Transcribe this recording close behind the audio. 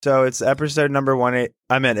So it's episode number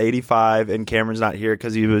 85, and Cameron's not here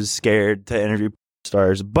because he was scared to interview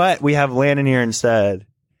stars. But we have Landon here instead.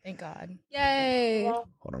 Thank God. Yay. Hold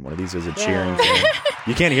on, one of these is a cheering thing.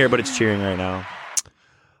 You can't hear, but it's cheering right now.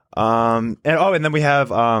 And then we have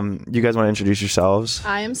you guys want to introduce yourselves?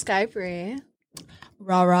 I am Skyfree.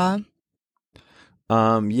 Rara.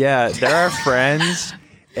 Yeah, they're our friends.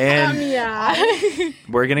 And Yeah.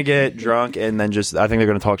 we're gonna get drunk and then I think they're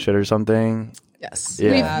gonna talk shit or something. Yes.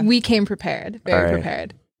 Yeah. We came prepared. Very All right.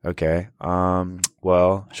 prepared. Okay.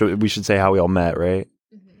 Well, we should say how we all met, right?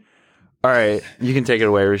 Mm-hmm. All right. You can take it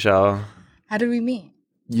away, Rochelle. How did we meet?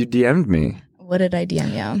 You DM'd me. What did I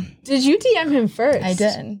DM you? Did you DM him first? I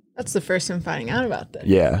did. That's the first time finding out about this.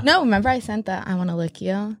 Yeah. No, remember I sent that I want to lick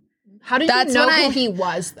you? How did you know who he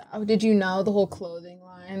was, though? Did you know the whole clothing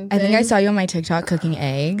line I think thing? I saw you on my TikTok cooking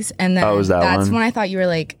eggs, and then was that that's one? when I thought you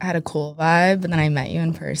were had a cool vibe, but then I met you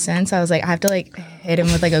in person, so I was like, I have to hit him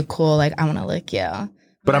with a cool I want to lick you.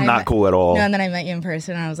 But I'm not cool at all. No, and then I met you in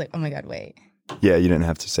person, and I was like, oh my God, wait. Yeah, you didn't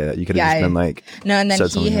have to say that. You could have just been No, and then said he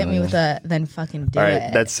something hit me like with then fucking do all it.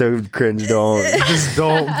 right, that's so cringe. Don't. Just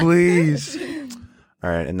don't, please. All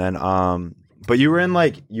right, and then but you were in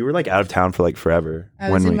you were out of town for forever. I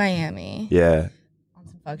was in Miami. Yeah. On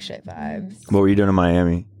some fuck shit vibes. What were you doing in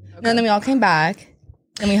Miami? Okay. No, and then we all came back,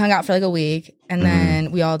 and we hung out for a week, and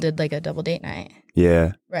then we all did a double date night.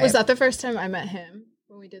 Yeah. Right. Was that the first time I met him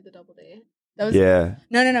when we did the double date? That was, yeah.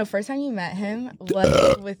 No. First time you met him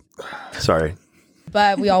was with. Sorry.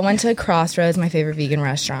 But we all went to Crossroads, my favorite vegan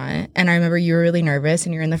restaurant, and I remember you were really nervous,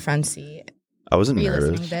 and you were in the front seat. I wasn't Were you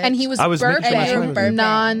nervous. listening, bitch? And he was I was making sure burping, my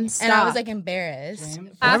nonstop. And I was embarrassed.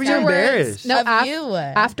 Why were you embarrassed? No, Of you.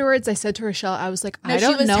 afterwards I said to Rochelle, I was like, No, I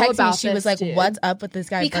don't she was know texting about me. She this, was like, dude. what's up with this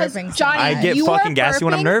guy Because burping? Johnny, I get you fucking were gassy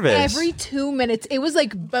when I'm burping nervous. Every 2 minutes, it was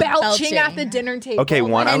belching belching. at the dinner table. Okay,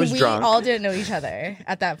 one, I and was we drunk. all didn't know each other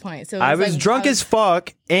at that point. So it I was drunk I as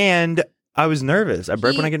fuck, and I was nervous. I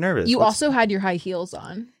burp when I get nervous. You also had your high heels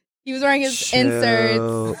on. He was wearing his Chill.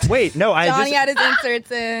 inserts. Wait, no, Johnny had his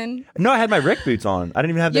inserts in. No, I had my Rick boots on. I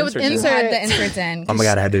didn't even have the Yeah, with inserts You in. had the inserts in. Oh my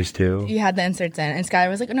God, I had those too. You had the inserts in. And Skylar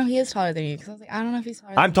was like, oh, no, he is taller than you. Because I was like, I don't know if he's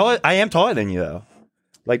taller than I'm taller. I am taller than you though.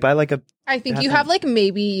 By a. I think you have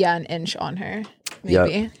maybe an inch on her. Maybe.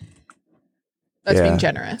 Yep. That's Yeah. being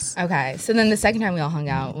generous. Okay. So then the second time we all hung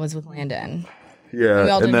out was with Landon. Yeah, And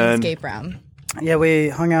we all did and an then escape room. Yeah, we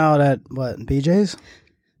hung out at BJ's.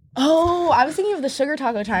 Oh, I was thinking of the sugar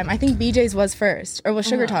taco time. I think BJ's was first. Or was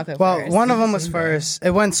sugar taco Well, first? one of them was first. It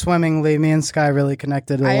went swimmingly. Me and Sky really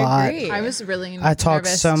connected a lot. agree. I was really I talked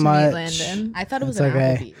nervous so to much. meet Landon. I thought it was It's an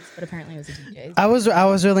okay. Applebee's, but apparently it was a BJ's. I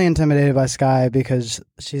was really intimidated by Sky because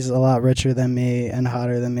she's a lot richer than me and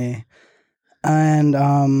hotter than me. And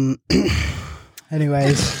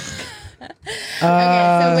anyways.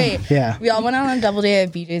 Okay, so wait. Yeah. We all went out on a double date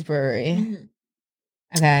at BJ's Brewery.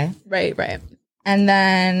 Okay. Right. And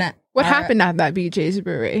then What happened at that BJ's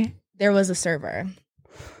brewery? there was a server.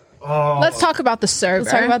 Oh. Let's talk about the server.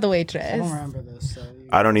 Let's talk about the I waitress. don't remember this. So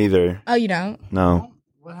I don't either. Oh, you don't? No.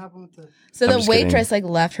 What happened with the... So I'm the just kidding. waitress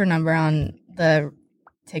left her number on the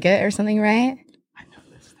ticket or something, right?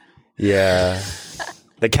 Yeah.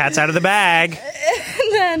 The cat's out of the bag.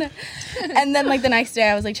 and then the next day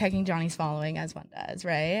I was checking Johnny's following as one does,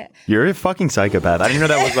 right? You're a fucking psychopath. I didn't know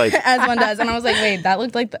that was As one does. And I was like, wait, that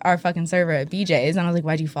looked like our fucking server at BJ's. And I was like,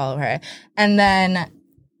 why'd you follow her? And then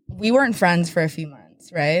we weren't friends for a few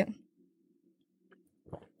months, right?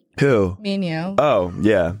 Who? Me and you, Oh,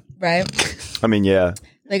 yeah. right? I mean, yeah.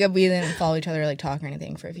 We didn't follow each other, talk or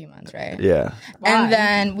anything for a few months, right? Yeah. And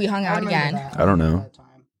then we hung out again. I don't know.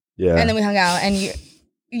 Yeah. And then we hung out and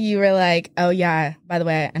you were like, oh yeah, by the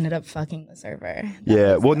way, I ended up fucking the server.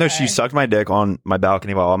 Yeah. Well, no, she sucked my dick on my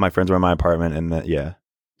balcony while all my friends were in my apartment. And then, yeah.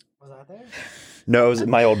 Was I there? No, it was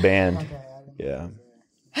my old band. Okay, I didn't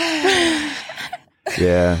Yeah.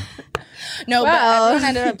 Yeah. No, Well. but everyone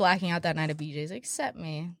ended up blacking out that night at BJ's except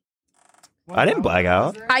me. I didn't black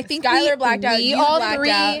out. I think Skylar blacked out, We you all blacked three.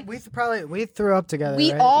 out. We threw up together.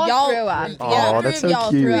 We right? all Y'all- threw up. Aw, Yeah, that's so y'all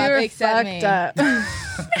cute. threw We up were except me. fucked up.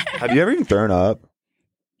 Have you ever even thrown up?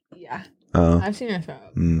 Yeah, Oh. I've seen her throw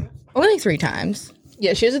up. Only 3 times.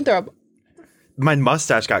 Yeah, she doesn't throw up. My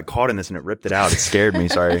mustache got caught in this and it ripped it out. It scared me.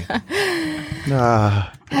 Sorry.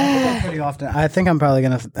 Ah. pretty often. I think I'm probably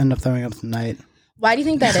gonna end up throwing up tonight. Why do you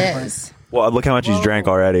think that is? Well, look how much he's drank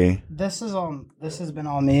already. This has been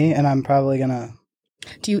all me, and I'm probably gonna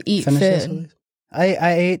Do you eat finish this. food?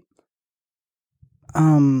 I ate.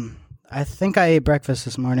 I think I ate breakfast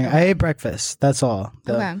this morning. I ate breakfast. That's all.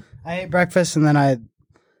 Okay. I ate breakfast and then I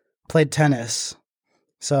played tennis.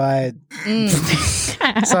 So I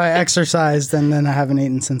Mm. so I exercised and then I haven't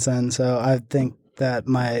eaten since then. So I think that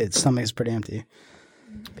my stomach's pretty empty.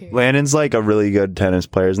 Landon's like a really good tennis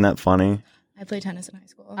player. Isn't that funny? I played tennis in high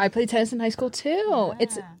school. I played tennis in high school too. Yeah.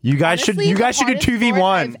 It's You guys should do hardest 2v1. sport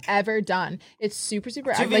I've ever done. It's super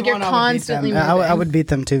active. Like you're 2v1, constantly moving. I would beat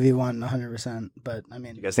them 2v1 100%. But I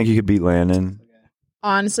mean, You guys think you could beat Landon?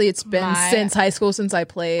 Honestly, it's been since high school since I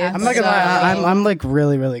played. I'm not gonna lie. I'm like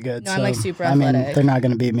really good. No, so, I'm like super I mean, athletic. they're not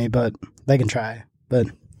gonna beat me, but they can try. But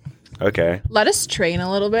Okay. Let us train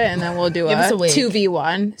a little bit, and then we'll do Give us a week.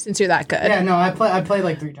 2v1 since you're that good. yeah, no, I play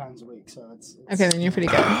like 3 times a week, so it's Okay, then you're pretty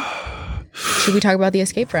good. Should we talk about the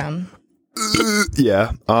escape room?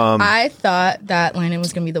 Yeah. I thought that Landon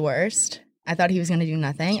was going to be the worst. I thought he was going to do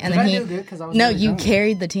nothing. And Did then I he. do good 'cause I was No, really you drunk?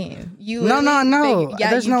 carried the team. You No, literally no.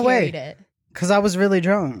 There's you no way. carried it. because I was really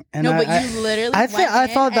drunk. And No, but you literally. I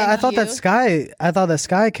thought that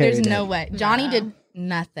Sky carried There's no it. way. Johnny did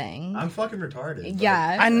nothing. I'm fucking retarded.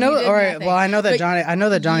 Yeah, I know. you did All right. nothing. Well, I know that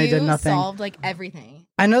But Johnny did you nothing. Solved like everything.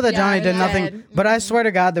 I know that Yeah, Johnny he did nothing, did. but I swear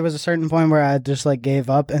to God, there was a certain point where I just like gave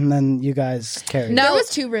up, and then you guys carried. No. There was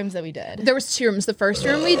 2 rooms that we did. There was 2 rooms. The first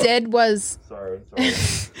room we did was Sorry.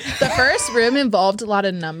 the first room involved a lot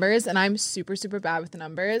of numbers, and I'm super bad with the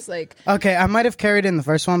numbers. Like Okay, I might have carried in the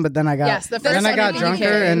first one, but then I got Yes, the first then I one got you drunker,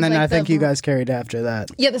 carried. and then It was I like think the- you guys carried after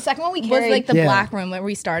that. yeah, the second one we Was carried like the Yeah. black room where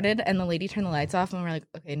we started, and the lady turned the lights off, and we're like,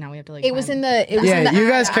 okay, now we have to like. It was find- in the. It was in Yeah, the you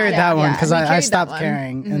guys attic. carried that one because we I carried that stopped one.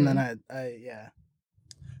 carrying, Mhm. and then I yeah.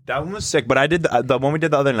 That one was sick, but I did the one we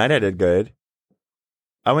did the other night. I did good.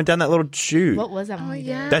 I went down that little chute. What was that one? we did?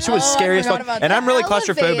 yeah. That shit was Oh, I scary as forgot fuck, about and that. I'm really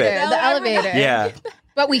Elevator, claustrophobic. The elevator. Yeah,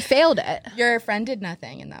 But we failed it. Your friend did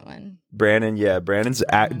nothing in that one. Brandon. Yeah, Brandon's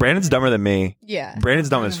dumber than me. Yeah. Brandon's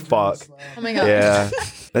dumb as fuck. Oh my god.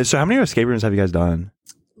 Yeah. So how many escape rooms have you guys done?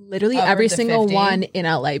 Literally Upwards every of single 50. one in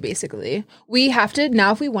LA, basically. We have to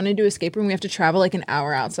now. If we want to do escape room, we have to travel like an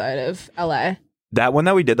hour outside of LA. That one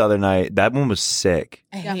that we did the other night, that one was sick.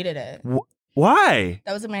 I hated it. Why?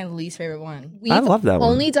 That was my least favorite one. We've I love that one.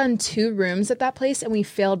 only done 2 rooms at that place, and we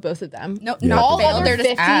failed both of them. No, Yeah. not All failed. other They're just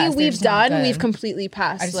 50 ass. They're we've just not done, good. we've completely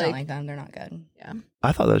passed. I just like, don't like them. They're not good. yeah,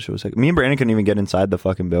 I thought that shit was sick. Me and Brandon couldn't even get inside the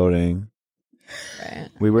fucking building. right.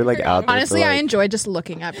 We were like out there. Honestly, for, I like- enjoyed just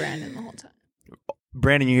looking at Brandon the whole time.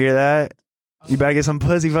 Brandon, you hear that? You better get some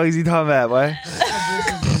pussy. Fuck is he talking about, boy?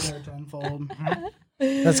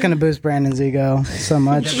 That's gonna boost Brandon's ego so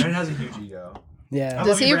much. Brandon has a huge ego. Yeah.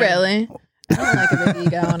 Does he really? I don't like a big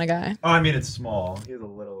ego on a guy. Oh, I mean, it's small. He has a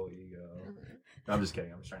little ego. No, I'm just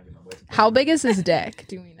kidding. I'm just trying to get my voice. How big is his dick?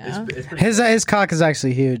 Do we know? It's pretty His cock is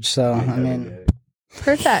actually huge, so I mean,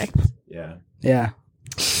 Perfect. yeah. yeah.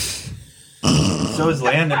 So is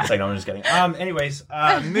Landon. It's like, no, I'm just kidding. Anyways,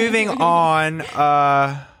 moving on.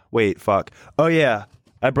 Wait, fuck. Oh yeah,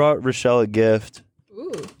 I brought Rochelle a gift.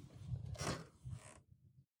 Ooh.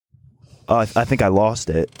 I think I lost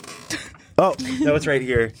it. Oh, no, it's right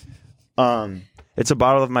here. It's a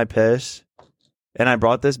bottle of my piss. And I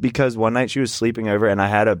brought this because one night she was sleeping over and I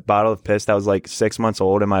had a bottle of piss that was like 6 months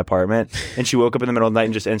old in my apartment. And she woke up in the middle of the night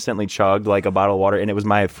and just instantly chugged like a bottle of water, and it was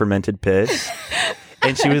my fermented piss.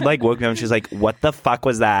 And she was like, woke me up and she was like, what the fuck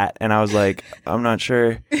was that? And I was like, I'm not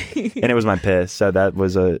sure. And it was my piss. So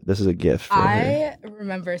this is a gift for her. I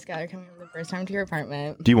remember Skylar coming over the first time to your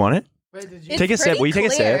apartment. Do you want it? It's Take a sip. pretty Will you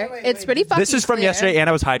take a clear. sip? It's pretty fucking This is from clear. yesterday and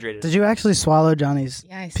I was hydrated. Did you actually swallow Johnny's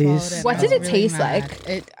Yeah, I swallowed piece? it. What I did was it taste mad.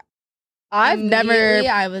 like? I've never. Immediately,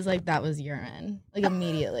 I was like, that was urine. Like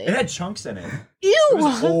immediately. It had chunks in it. Ew. It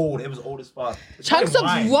was old. It was old as fuck. It's Chunks like of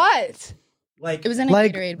wine. what? Like It was in a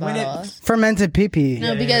Like, Gatorade when it- bottle. Fermented pee-pee. No,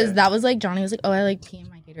 Yeah, because yeah. that was like Johnny was like, oh, I like pee in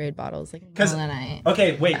my Gatorade bottles like in the middle of the night.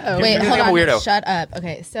 Okay, wait. Oh. Wait, Here's hold a on. weirdo. Shut up.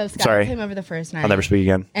 Okay, so Skylar Sorry. came over the first night. I'll never speak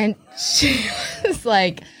again. And she was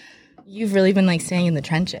like, you've really been like staying in the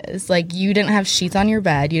trenches. Like you didn't have sheets on your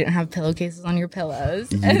bed. You didn't have pillowcases on your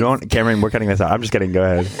pillows. You don't, Cameron. We're cutting this out. I'm just kidding. Go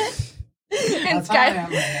ahead. And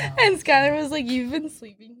Skylar was like, you've been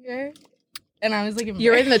sleeping here? And I was like,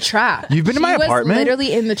 You're in the trap. You've been to my She was apartment?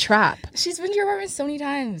 literally in the trap. She's been to your apartment so many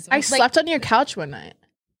times. I Like, slept on your couch one night.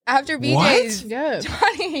 after BJ's. Yeah.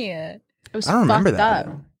 Johnny. It was I don't remember fucked that.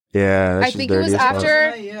 up. Yeah, that's I just think it was dirty as fuck.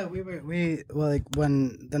 after- Yeah, we well, like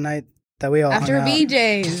when the night that we all After hung out,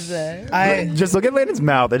 BJ's. Just look at Landon's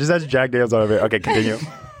mouth. It just has Jack Daniels on it. Okay, continue.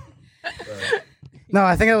 No,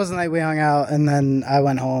 I think it was the night we hung out, and then I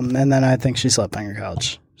went home, and then I think she slept on your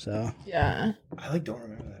couch. So Yeah. I like don't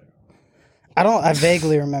remember that. I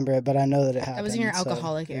vaguely remember it, but I know that it happened. That was in your so-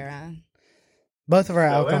 alcoholic era. Both of our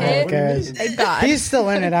alcoholic It- eras. Thank God. He's still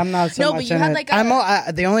in it. I'm not so No, much but you in had it. like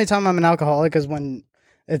a- the only time I'm an alcoholic is when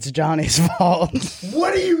it's Johnny's fault.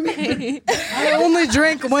 What do you mean? I only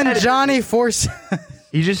drink when Johnny forces.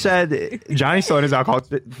 He just said Johnny's still in his alcohol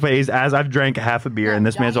phase as I've drank half a beer, and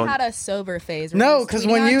this man's Johnny on. had a sober phase. where he No, was because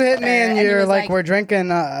tweeting when on you hit me Twitter, and he you're was like, we're drinking,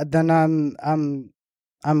 then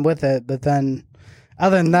I'm with it. But then,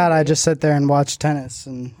 other than that, I just sit there and watch tennis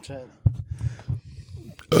and shit.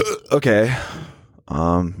 Okay.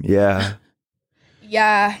 Yeah.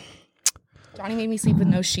 Yeah. Johnny made me sleep with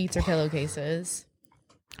no sheets or pillowcases.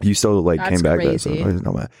 You still like That's came back there, crazy. so I don't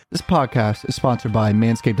know. This podcast is sponsored by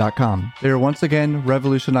Manscaped.com. They are once again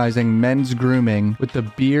revolutionizing men's grooming with the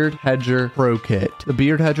Beard Hedger Pro Kit. The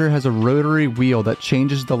Beard Hedger has a rotary wheel that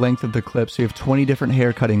changes the length of the clip, so you have 20 different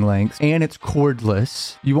hair cutting lengths, and it's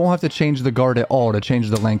cordless. You won't have to change the guard at all to change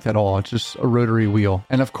the length at all. It's just a rotary wheel.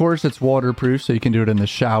 And of course, it's waterproof, so you can do it in the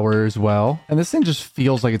shower as well. And this thing just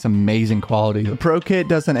feels like it's amazing quality. The Pro Kit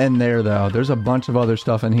doesn't end there, though. There's a bunch of other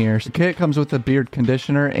stuff in here. The kit comes with a beard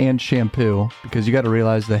conditioner and shampoo, because you got to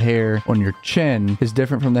realize the hair on your chin is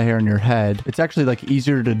different from the hair on your head. It's actually like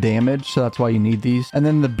easier to damage, so that's why you need these. And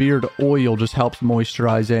then the beard oil just helps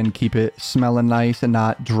moisturize it and keep it smelling nice and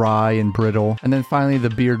not dry and brittle. And then finally the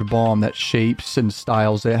beard balm that shapes and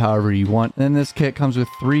styles it however you want. And then this kit comes with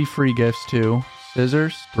 3 free gifts too: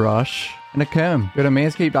 scissors, brush, and a comb. Go to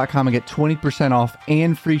manscaped.com and get 20% off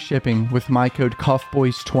and free shipping with my code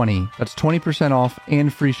CuffBoys20. That's 20% off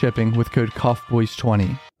and free shipping with code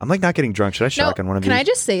CuffBoys20. I'm like not getting drunk. Should I shotgun one of Can these? I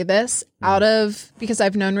just say this? Because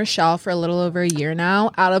I've known Rochelle for a little over a year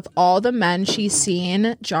now, out of all the men she's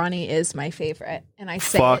seen, Johnny is my favorite. And I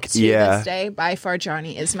say Fuck it to this day, by far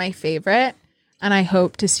Johnny is my favorite. And I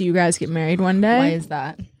hope to see you guys get married one day. Why is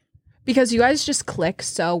that? Because you guys just click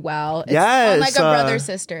so well. It's Yes. Like a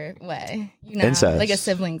brother-sister way. You know, Incest. like a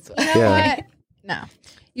siblings way. You know what? No.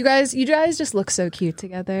 You guys just look so cute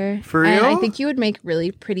together. For And real? I think you would make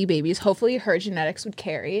really pretty babies. Hopefully her genetics would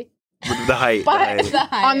carry. The height. But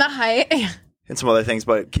right. on the height. And some other things,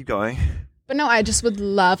 but keep going. But no, I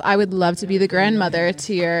would love to be the grandmother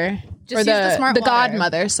to your Just use the smart water.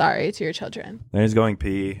 godmother, sorry, to your children. There's going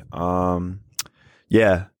pee.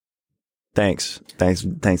 Yeah. Thanks,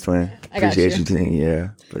 twin. I got Appreciate you. Yeah.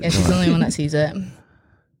 But, Yeah, she's the only one that sees it.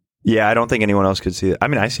 yeah, I don't think anyone else could see it. I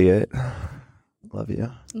mean, I see it. Love you.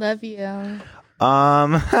 Love you.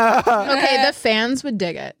 Okay, the fans would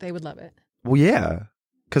dig it. They would love it. Well, yeah,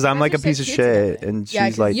 because I'm Guys like are a so piece of cute shit, together. and Yeah,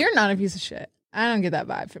 she's 'cause like, You're not a piece of shit. I don't get that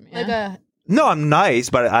vibe from you. Like a no, I'm nice,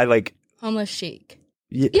 but I like. homeless chic.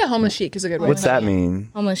 Yeah, homeless chic is a good word. What's that mean?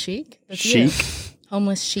 Homeless chic? That's you. Chic?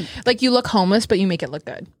 Homeless chic. Like you look homeless, but you make it look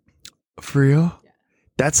good. For real?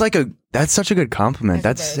 That's such a good compliment.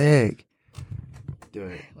 That's That's very sick. Do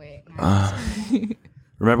it. Wait.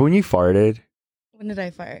 Remember when you farted? When did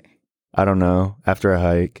I fart? I don't know. After a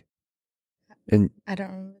hike. And I don't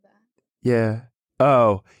remember that. yeah.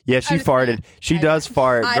 Oh, yeah, she just farted. kidding. She I does don't-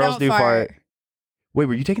 fart. I Girls don't do fart. fart. Wait,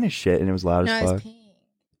 were you taking a shit and it was loud No, as I fuck? was peeing.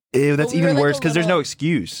 Ew, that's But we were even like worse a because there's no little-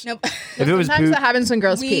 excuse. Nope. If it was Sometimes poop, that happens when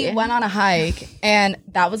girls We pee. went on a hike, and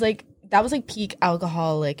that was like peak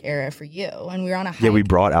alcoholic era for you. And we were on a hike. yeah, we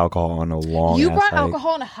brought alcohol on a long. You ass brought hike.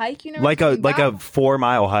 alcohol on a hike? You never like told me a about?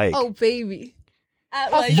 4-mile hike. Oh, baby.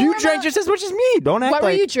 At, You drank just as much as me. Don't act What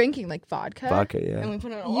like were you drinking? Like vodka? vodka. and Yeah. we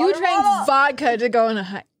put it in a You water drank bottle. vodka to go on a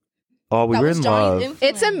hike. Oh, we That were was in Johnny's love.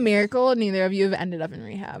 influence. It's a miracle neither of you have ended up in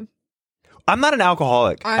rehab. I'm not an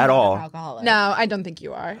alcoholic I'm at not all. an alcoholic. No, I don't think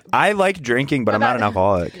you are. I like drinking, but What I'm not about- an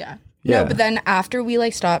alcoholic. Yeah. Yeah. No, but then after we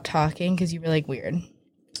like stopped talking because you were like weird,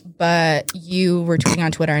 but you were tweeting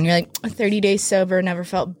on Twitter and you're like 30 days sober, never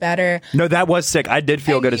felt better. No, that was sick. I did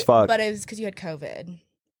feel And good you- as fuck But it was because you had COVID.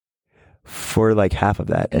 for like half of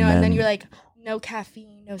that, And then you're like, no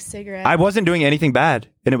caffeine, no cigarettes. I wasn't doing anything bad,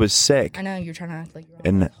 and it was sick. I know you're trying to act like you're all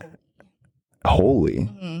And holy,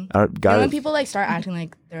 Mhm. I You know got when it. people like start acting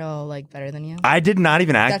like they're all like better than you. I did not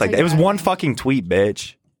even act That's like how that. It was you one act. fucking tweet,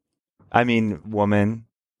 bitch. I mean, woman.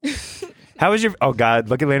 How was your? Oh God,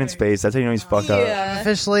 look at Landon's face. That's how you know he's fucked up. Yeah.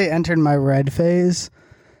 Officially entered my red phase,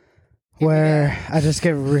 where I just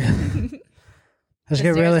get really.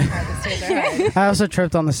 I also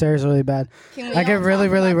tripped on the stairs really bad. I get really,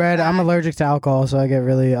 really red. I'm allergic to alcohol, so I get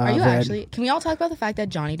really Are you red. actually? Can we all talk about the fact that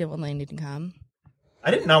Johnny didn't want Landon to come? I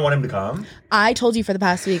did not want him to come. I told you for the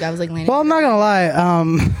past week. I was like, Landon. Well, I'm not gonna lie.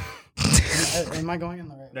 Am I going in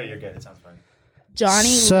the right? No, you're good. It sounds fine. Johnny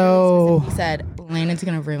So- he said Landon's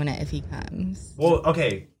gonna ruin it if he comes. Well,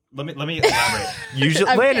 okay. Let me elaborate. Usually,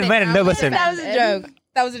 I'm Landon, kidding. no, listen. That was a joke.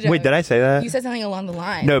 That was a joke. Wait, did I say that? You said something along the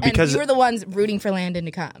line. No, because- and you were the ones rooting for Landon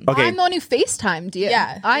to come. Okay. I'm the one who FaceTimed you.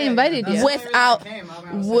 Yeah. I invited you. Without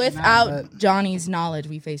Johnny's knowledge,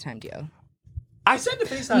 we FaceTimed you. I said to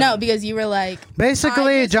FaceTime. No, because you were like,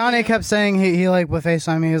 Basically, I just Johnny knew- kept saying he like with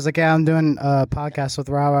FaceTime. He was like, "Yeah, I'm doing a podcast with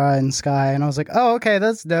Rara and Sky," and I was like, "Oh, okay,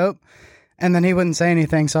 that's dope." And then he wouldn't say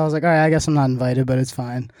anything, so I was like, all right, I guess I'm not invited, but it's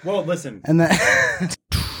fine. Well, listen. And then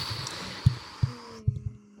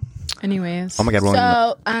Anyways. Oh my God.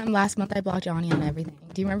 So, last month I blocked Jonny on everything.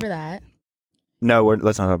 Do you remember that? No,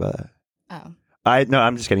 let's not talk about that. Oh.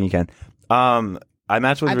 I'm just kidding. You can. I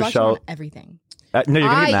matched with I blocked you Rochelle. on everything. No, you're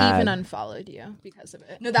gonna get mad. I even unfollowed you because of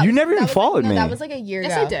it. No, You never even was followed me. No, that was like a year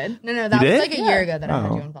Yes, ago. I did. No, that You was did? like a year ago that I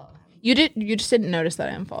had Oh. you unfollow. You did. You just didn't notice that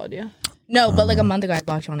I unfollowed you. No, but like a month ago I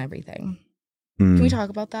blocked you on everything. Can we talk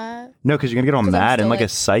about that? No, because you're gonna get all 'Cause I'm mad and still, like a like-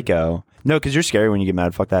 psycho. No, because you're scary when you get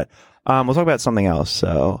mad. Fuck that. We'll talk about something else.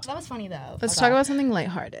 So That was funny though. Let's talk about something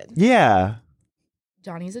lighthearted. yeah.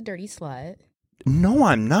 Jonny's a dirty slut. No,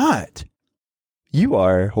 I'm not. You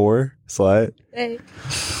are whore slut. Hey.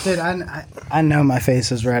 dude, I know my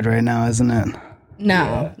face is red right now, isn't it?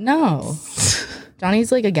 No.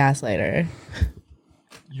 Jonny's like a gaslighter.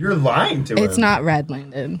 You're lying to It's not red,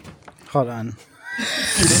 Landon. Hold on. Dude,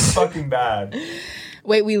 it's fucking bad.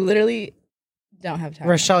 Wait, we literally don't have time.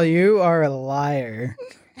 Rochelle, you are a liar.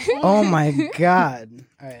 Oh my God.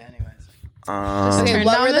 All right, anyways. Okay, Turn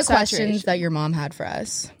what down were the the questions saturation. that your mom had for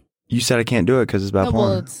us? You said I can't do it because it's about No, porn.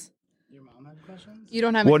 well, it's. You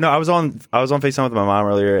don't have. Well, no, I was on FaceTime with my mom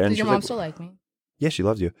earlier, and Does she your was mom like, still like me? "Yeah, she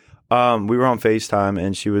loves you." We were on FaceTime,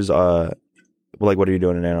 and she was like, "What are you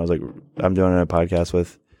doing today?" And I was like, "I'm doing a podcast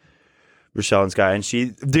with Rochelle and Sky." And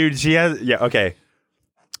she has okay.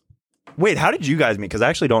 Wait, how did you guys meet? Because I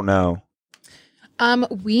actually don't know.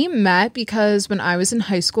 We met because when I was in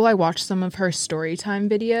high school, I watched some of her story time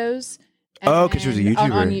videos. Oh, 'cause she was a and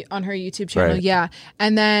YouTuber. on her YouTube channel, Right. yeah.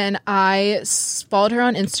 And then I followed her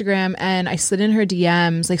on Instagram, and I slid in her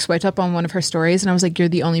DMs, like swiped up on one of her stories, and I was like, "You're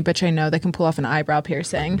the only bitch I know that can pull off an eyebrow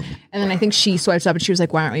piercing." And then I think she swiped up, and she was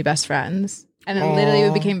like, "Why aren't we best friends?" And then literally we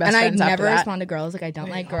became best And I friends. after never that. respond to girls. Like I don't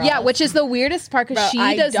like girls. Yeah, which is the weirdest part because Bro, she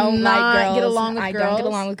I does don't not like girls. get along with I girls. don't get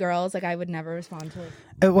along with girls. Like I would never respond to.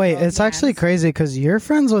 Like, Wait, girls' it's actually DMs. crazy because you're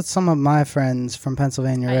friends with some of my friends from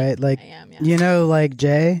Pennsylvania, right? Like, I am, yeah. you know, like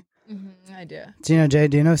Jay. I do. Do you know Jay?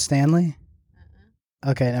 Do you know Stanley?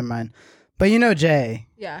 Okay, never mind. But you know Jay.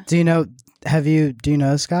 Yeah. Do you know? Do you know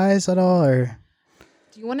those guys at all? Or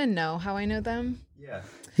Do you want to know how I know them? Yeah.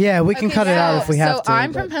 yeah, we can cut it out if we have to. So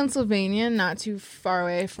I'm but- from Pennsylvania, not too far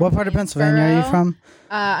away from. What part of Pennsylvania are you from?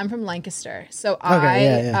 I'm from Lancaster. So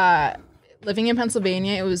yeah. Living in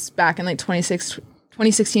Pennsylvania, it was back in like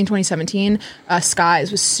 2016, 2017.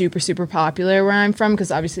 Skies was super, super popular where I'm from because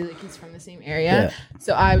obviously like he's from the same area. Yeah.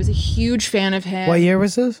 So I was a huge fan of him. What year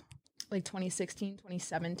was this? Like 2016,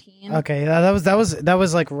 2017. Okay, yeah, that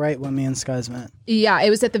was like right when me and Skies met. Yeah, it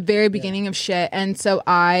was at the very beginning of shit. And so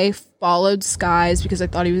I followed Skies because I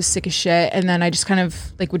thought he was sick as shit. And then I just kind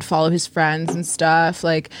of like would follow his friends and stuff.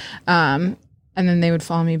 Like, and then they would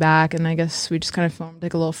follow me back. And I guess we just kind of formed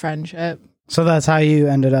like a little friendship. So that's how you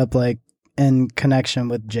ended up like in connection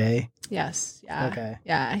with Jay. Yes. Yeah. Okay.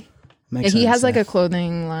 Yeah. Makes He sense, has like yeah. a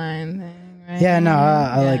clothing line thing, right? Yeah, no,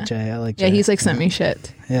 I Yeah. like Jay. I like Jay. Yeah, he's like sent me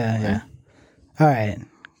shit. Yeah. All right,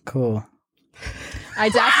 cool.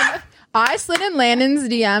 I slid in Landon's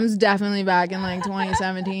DMs definitely back in like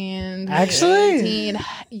 2017. Actually? 2018.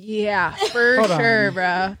 Yeah, for Hold on. sure,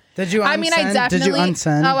 bro. Did you unsend? I mean, I definitely. Did you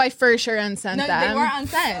unsend? Oh, I for sure unsent No, them. they were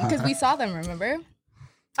unsent because we saw them. Remember?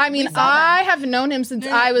 I mean, we saw I have known him since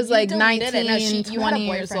I was You like deleted 19, it. No, you 20 had a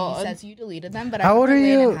years boyfriend, old. He says you deleted them, but How old are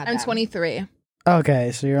you? I'm 23.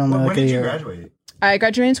 Okay, so you're only like a year. graduate? I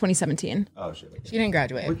graduated in 2017. Oh shit. She didn't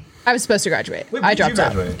graduate. I was supposed to graduate. I dropped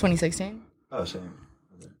out. 2016. Oh shame.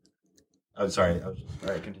 Oh, sorry. All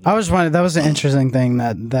right, continue. I was wondering. That was an interesting thing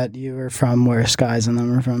that you were from where Skies and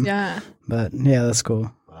them were from. Yeah. But yeah, that's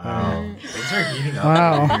cool. Wow. Things are heating up.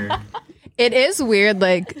 Wow. Here. It is weird,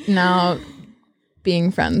 like, now being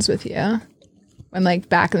friends with you. When, like,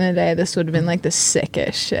 back in the day, this would have been, like, the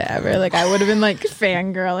sickest shit ever. Like, I would have been, like,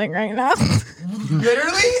 fangirling right now.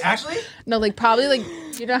 Literally? Actually? No, like, probably, like,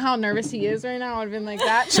 you know how nervous he is right now? I would have been like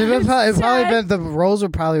that. So it probably been the roles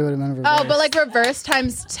would probably would have been reversed. Oh, but, like, reverse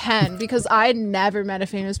times 10. Because I never met a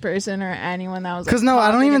famous person or anyone that was, like, because no, I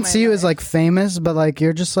don't popping in even my see you as life. like famous, but like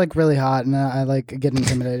you're just like really hot, and I like get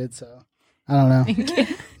intimidated. So I don't know.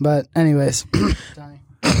 But anyways,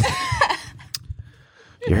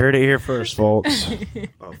 You heard it here first, folks.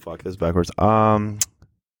 Oh fuck, this is backwards.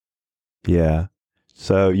 Yeah.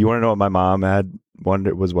 So you want to know what my mom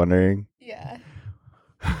was wondering? Yeah.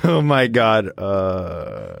 Oh my god.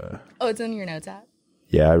 Oh, it's in your notes app.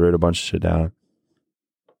 Yeah, I wrote a bunch of shit down.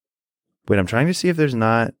 Wait, I'm trying to see if there's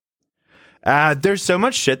not. There's so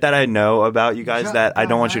much shit that I know about you guys that I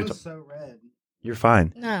don't want you to. So red. You're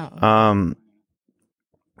fine. No.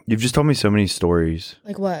 You've just told me so many stories.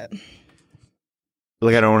 Like what?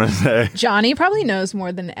 Like, I don't want to say. Jonny probably knows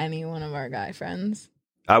more than any one of our guy friends.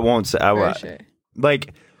 I won't say. For sure.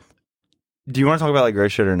 Like, do you want to talk about like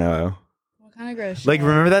gross shit or no? What kind of gross shit? Like,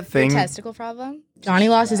 remember that thing? Your testicle problem? Jonny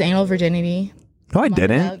lost his anal virginity. No, I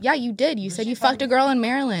didn't. Yeah, you did. You said you fucked a girl in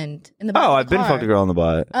Maryland in the back Oh, of I've the been car. fucked a girl in the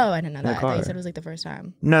butt. Oh, I didn't know that. I thought car. you said it was like the first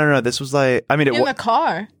time. No. This was like, I mean, In the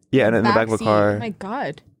car. yeah, in the back of a Backseat. car. Oh my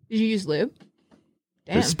god. Did you use lube?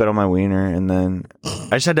 I Damn. spit on my wiener, and then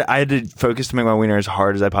I had to focus to make my wiener as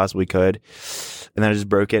hard as I possibly could, and then I just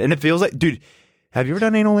broke it. And it feels like, dude, have you ever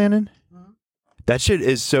done anal, Landon? That shit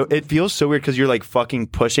is so. It feels so weird because you're like fucking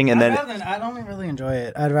pushing, and then I don't really enjoy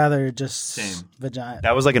it. I'd rather just vagina.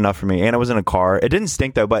 that was like enough for me. And I was in a car. It didn't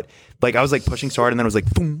stink though, but like I was like pushing so hard, and then it was like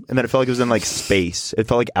boom, and then it felt like it was in like space. It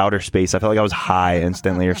felt like outer space. I felt like I was high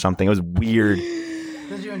instantly or something. It was weird.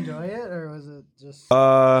 Did you enjoy it, or was it just?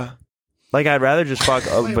 Like I'd rather just fuck.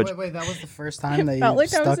 Wait. That was the first time that you Felt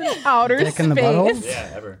like I was stuck in outer dick space. in the butthole.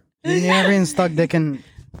 Yeah, ever. You never even stuck dick in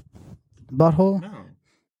butthole. No.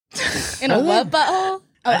 In a what butthole?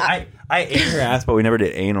 I ate her ass, but we never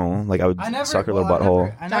did anal. Like I would suck her little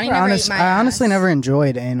butthole. Johnny never ate my I honestly ass. never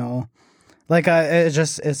enjoyed anal. Like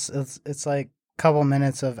it's like a couple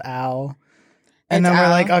minutes of ow, and It's then we're ow.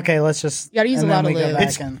 like, okay, let's just. You gotta use and a then lot of we go lube. back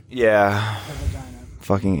It's- in Yeah, the vagina.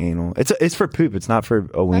 fucking anal. It's for poop. It's not for a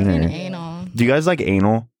Fucking wiener. anal. Do you guys like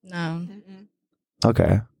anal? No.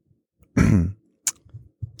 Okay.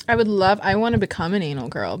 I want to become an anal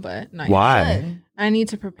girl, but not yet. Why? I need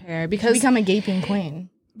to prepare To because become a gaping queen.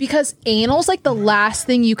 anal's like the last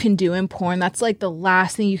thing you can do in porn. That's like the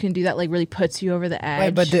last thing you can do that like really puts you over the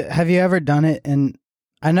edge. Wait, but have you ever done it in?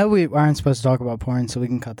 I know we aren't supposed to talk about porn, so we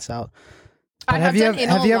can cut this out. I But have you done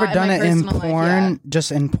anal have you a ever lot done my it in personal life, porn? yeah.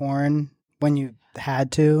 Just in porn when you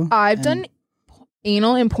had to? I've done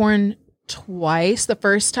anal in porn twice. The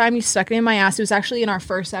first time he stuck it in my ass, it was actually in our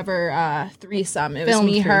first ever threesome. It was Filmed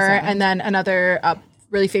me, her, threesome. and then another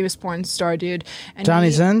really famous porn star dude. And Johnny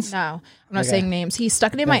he- Sins? No, I'm not Okay. saying names. He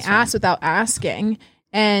stuck it in my That's fine. ass without asking.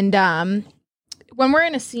 And when we're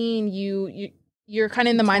in a scene, you're kind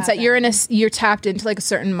of in the mindset. You're tapped into like a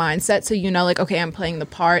certain mindset, so you know, like, okay, I'm playing the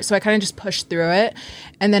part. So I kind of just pushed through it,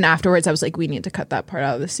 and then afterwards, I was like, we need to cut that part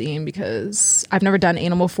out of the scene because I've never done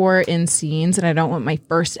anal before in scenes, and I don't want my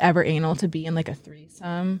first ever anal to be in like a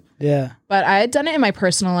threesome. Yeah. But I had done it in my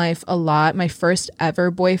personal life a lot. My first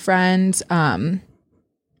ever boyfriend,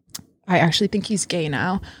 I actually think he's gay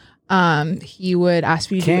now. He would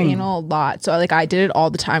ask me to do King. anal a lot, so like I did it all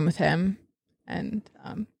the time with him, and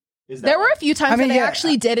there were a few times that I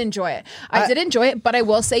actually did enjoy it. I did enjoy it, but I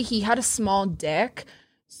will say he had a small dick,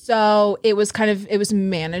 so it was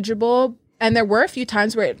manageable. And there were a few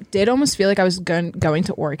times where it did almost feel like I was going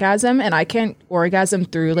to orgasm, and I can't orgasm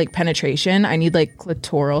through like penetration. I need like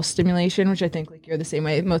clitoral stimulation, which I think like you're the same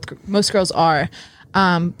way. Most girls are.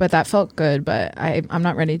 But that felt good. But I'm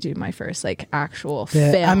not ready to do my first like actual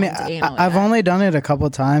Yeah. filmed I mean, anal I've yet. only done it a couple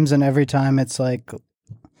times, and every time it's like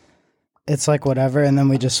whatever, and then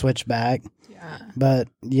we just switch back. Yeah. But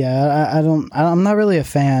yeah, I'm not really a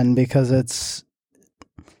fan because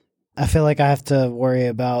I feel like I have to worry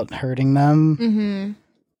about hurting them. Mm-hmm.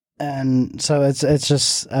 And so it's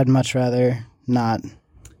just, I'd much rather not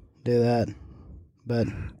do that. But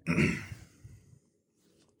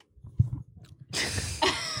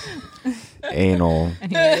Anal.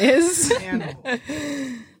 Anyways.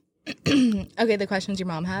 Okay, the questions your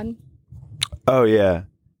mom had. Oh yeah.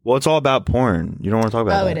 Well, it's all about porn. You don't want to talk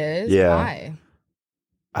about Oh, that. it is? Yeah. Why?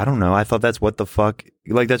 I don't know. I thought that's what the fuck.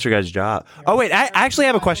 Like that's your guys' job. Oh wait, I actually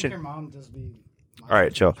have a question. All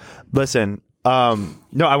right, chill. Listen.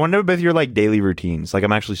 No, I want to know about your like daily routines. Like,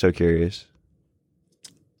 I'm actually so curious.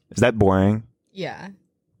 Is that boring? Yeah.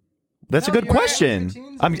 That's a good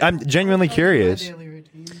question. I'm genuinely curious.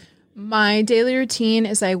 My daily routine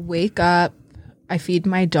is I wake up, I feed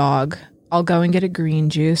my dog, I'll go and get a green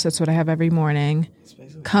juice. That's what I have every morning.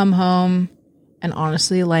 Come home and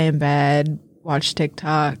honestly lay in bed, watch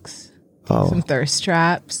TikToks, some Oh, thirst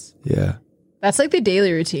traps. yeah. That's like the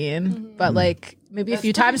daily routine. But like maybe a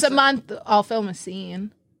few times a month, I'll film a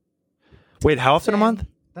scene. Wait, how often a month?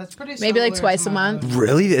 That's pretty Maybe like similar twice to a my month. life.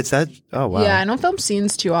 Really? It's that? Oh wow. Yeah, I don't film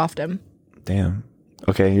scenes too often. Damn.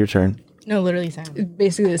 Okay, your turn. No, literally same.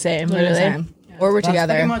 Basically the same. Literally Literally. same. Or we're That's pretty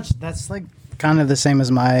together. much, that's like kind of the same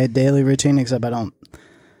as my daily routine, except I don't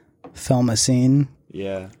film a scene.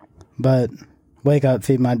 Yeah. But wake up,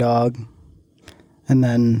 feed my dog, and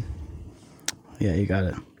then, yeah, you got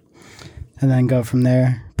it. And then go from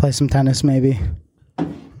there. Play some tennis, maybe.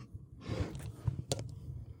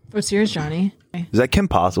 What's yours, Johnny? Is that Kim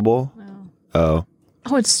Possible? No. Oh,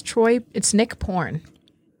 Oh, it's Troy. It's Nick Porn.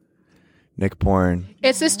 Nick porn.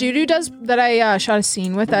 It's this dude who does that I shot a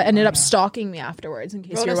scene with that ended up stalking me afterwards, in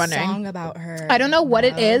case Wrote you're a wondering. song about her. I don't know what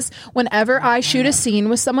it is. Whenever I shoot a scene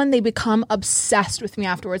with someone, they become obsessed with me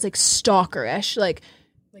afterwards, like stalkerish, like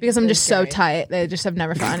because I'm just so tight. They just have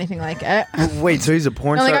never felt anything like it. Wait, so he's a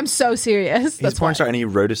porn I'm star? like, I'm so serious. He's a porn star and he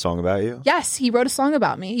wrote a song about you? Yes, he wrote a song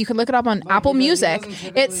about me. You can look it up on Apple Music.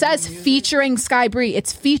 It says featuring Sky Bree.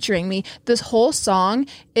 It's featuring me. This whole song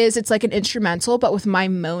it's like an instrumental, but with my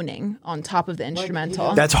moaning on top of the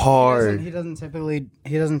instrumental. That's hard. He doesn't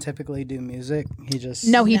typically do music. He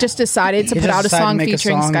just decided to put out a song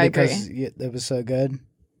featuring Sky Bree. because it was so good.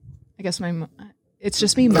 I guess it's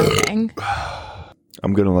just me moaning.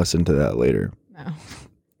 I'm going to listen to that later.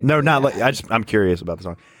 No, not like I'm curious about the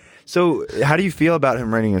song. So, how do you feel about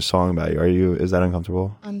him writing a song about you? Is that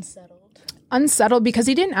uncomfortable? Unsettled because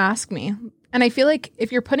he didn't ask me. And I feel like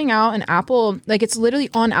if you're putting out an Apple, like it's literally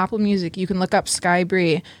on Apple Music, you can look up Sky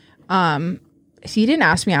Bree. He didn't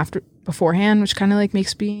ask me beforehand, which kind of like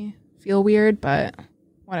makes me feel weird, but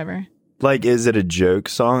whatever. Like, is it a joke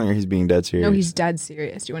song or he's being dead serious? No, he's dead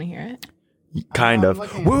serious. Do you want to hear it? Kind of.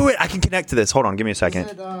 Wait, I can connect to this. Hold on, give me a second.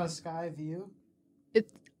 Is it Sky View?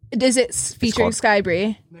 Is it featuring called Sky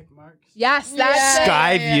Bree? Nick Marks. Yes, that's it.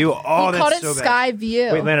 Sky View. Oh, He that's called it so bad. Sky View.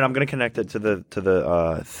 Wait, Landon, I'm going to connect it to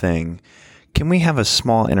the thing. Can we have a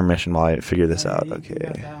small intermission while I figure this out?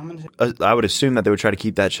 Okay. I would assume that they would try to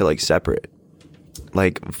keep that shit like separate,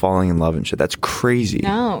 like falling in love and shit. That's crazy.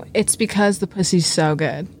 No, it's because the pussy's so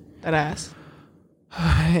good. That ass.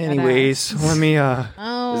 Anyways, let me.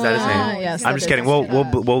 Is that his name? yes, I'm that just is kidding.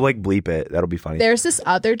 his We'll like bleep it. That'll be funny. There's this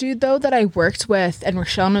other dude though that I worked with, and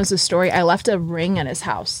Rochelle knows the story. I left a ring at his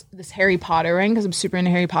house, this Harry Potter ring, because I'm super into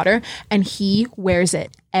Harry Potter, and he wears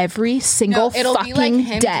it every single It'll fucking be like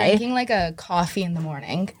him day. drinking like a coffee in the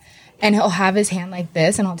morning, and he'll have his hand like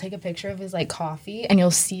this, and I'll take a picture of his like coffee, and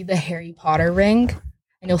you'll see the Harry Potter ring.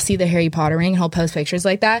 And he'll post pictures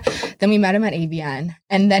like that. Then we met him at AVN.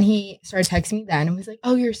 And then he started texting me then and was like,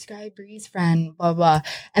 oh, you're Sky Bree's friend, blah, blah.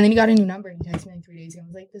 And then he got a new number and he texted me like 3 days ago. I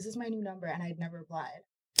was like, this is my new number. And I'd never replied.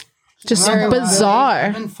 Just Never bizarre.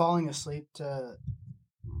 I've been falling asleep to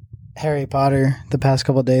Harry Potter the past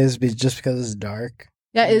couple of days just because it's dark.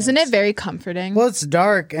 Yeah, isn't it very comforting? Well, it's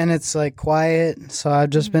dark and it's like quiet. So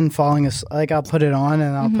I've just been falling asleep. Like I'll put it on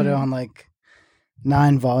and I'll put it on like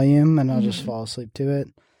 9 volume and I'll just fall asleep to it.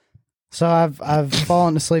 So I've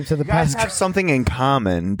fallen asleep to the You guys past. have something in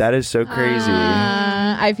common. That is so crazy.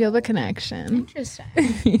 I feel the connection.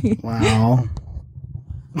 Interesting. Wow.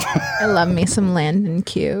 I love me some Landon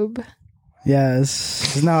Cube.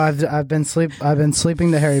 Yes. No, I've been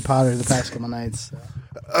sleeping to Harry Potter the past couple nights. So.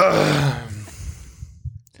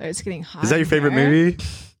 So it's getting hot. Is that your favorite in here. movie?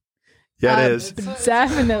 Yeah, it is.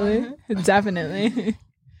 Definitely.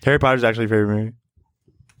 Harry Potter's actually your favorite movie.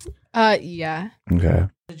 Yeah. Okay.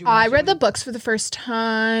 I read the books for the first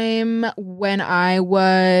time when I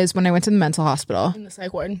went to the mental hospital. In the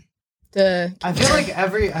psych ward. I feel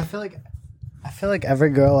like every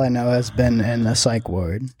girl I know has been in a psych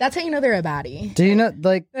ward. That's how you know they're a baddie. Do you know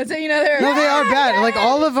like? That's how you know they're a No, they are bad. Like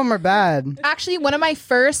all of them are bad. Actually, one of my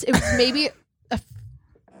first, it was maybe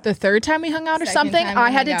the third time we hung out or Second something, time we I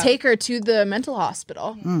had to hung out. take her to the mental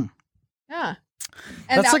hospital. Yeah. And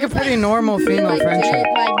That's that like a was, pretty normal female like, friendship. did,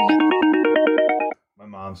 like, My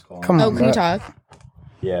mom's calling. Come oh, on. can you bro. talk?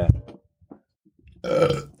 Yeah.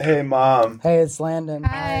 Hey, Mom. Hey, it's Landon.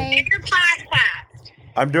 Hi. Your podcast.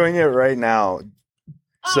 I'm doing it right now.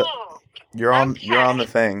 So Oh, you're on okay. the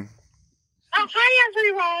thing. oh, hi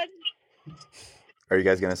everyone. Are you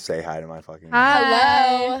guys gonna say hi to my fucking?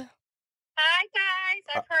 Hello. Hi guys.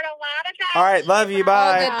 I've heard a lot about. All right, love you.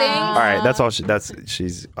 Bye. All good things. All right, that's all.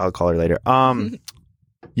 She's. I'll call her later.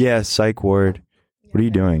 Yeah, psych ward. What are you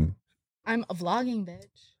doing? I'm vlogging, bitch.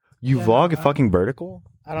 You vlog a fucking vertical?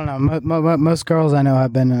 I don't know. Most girls I know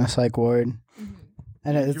have been in a psych ward,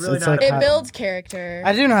 and it's really it's know like It how- builds character.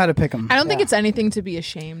 I do know how to pick them. I don't think it's anything to be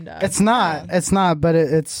ashamed of. It's not. It's not. But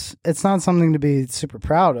it's not something to be super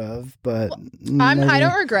proud of. But I maybe-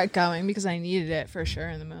 don't regret going because I needed it for sure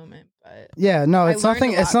in the moment. But Yeah, no, I it's learned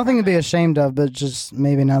nothing. a It's lot nothing to from be it. ashamed of, but just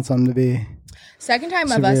maybe not something to be. Second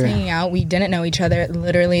time of us Severe. hanging out, we didn't know each other.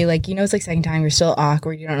 Literally, like, you know, it's like second time, you're still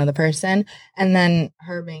awkward, you don't know the person. And then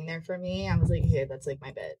her being there for me, I was like, hey, that's like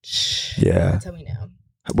my bitch. Yeah. That's how we know.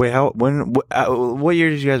 Wait, what year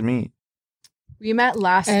did you guys meet? we met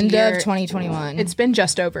last End year. of 2021. It's been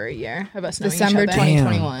just over a year of us knowing December each other.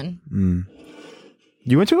 2021.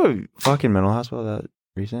 You went to a fucking mental hospital that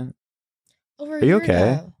recent? Over a Are you year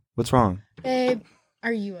okay? ago. What's wrong? Babe,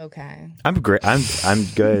 are you okay? I'm great. I'm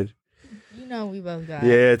good. You No, we both got.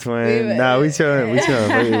 Yeah, twin. No, we chilling.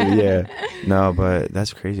 Yeah. No, but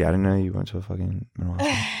that's crazy. I didn't know you went to a fucking mental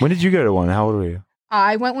hospital. When did you go to one? How old were you?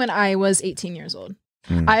 I went when I was 18 years old.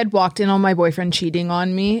 Mm. I had walked in on my boyfriend cheating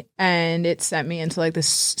on me, and it sent me into like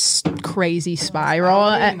this crazy spiral.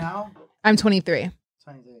 How old are you now? I'm 23.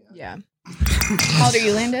 23. Yeah. How old are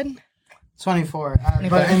you, Landon? 24.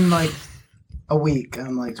 But in like a week,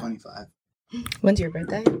 I'm like 25. When's your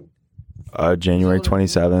birthday? January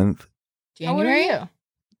 27th. How old are January. you?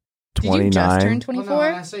 Did you just 29. turn 24?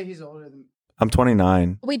 Well, no, I say he's older than. I'm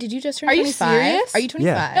 29. Wait, did you just turn Are you 25? serious? Are you 25?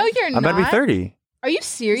 Yeah. No, you're I'm not. about to be 30. Are you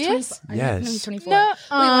serious? Yes. No, he's 24. No. Wait,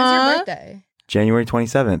 when's your birthday? January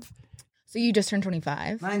 27th. So you just turned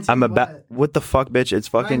 25. 19 I'm about. What the fuck, bitch? It's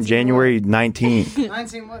fucking 19 January 19th.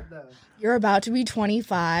 19 what though? You're about to be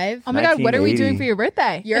 25. Oh my god, what are we 1980. doing for your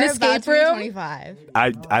birthday? You're An about escape to be room? 25.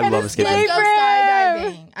 I love escape Let's rooms. go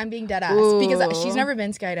skydiving. I'm being dead ass Ooh. because she's never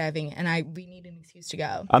been skydiving, and we need an excuse to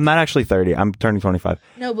go. I'm not actually 30. I'm turning 25.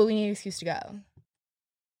 No, but we need an excuse to go.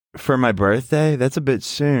 For my birthday? That's a bit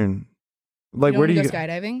soon. Like, You where do wanna you go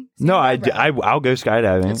skydiving? No, Santa Barbara. I'll go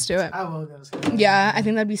skydiving. Let's do it. I will go. skydiving. Yeah, I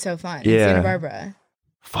think that'd be so fun. Yeah. Santa Barbara.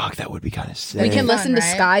 Fuck, that would be kind of sick. We can Fun, listen to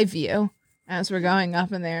right? Sky View as we're going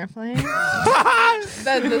up in the airplane. That's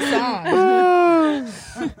the song.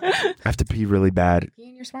 I have to pee really bad. Pee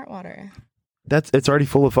in your smart water. It's already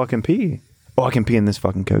full of fucking pee. Oh, I can pee in this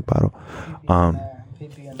fucking Coke bottle.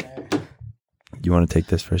 PP in there. You want to take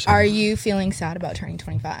this for a second? Are you feeling sad about turning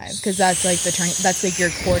 25? Because that's like that's like your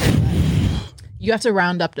quarter life. You have to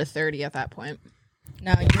round up to 30 at that point.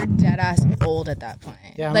 No, you're dead ass old at that point.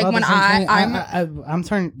 Yeah, I'm like about when to turn 20 I'm I'm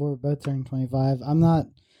turning. We're both turning 25. I'm not.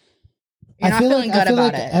 You're not feeling good I feel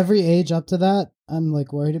about like it. every age up to that, I'm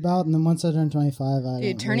like worried about, and then once I turn 25, I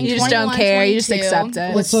Dude, don't turning You really- just don't 21, care. You just 22 accept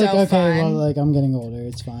it. was It's like so okay, fun. well, like I'm getting older.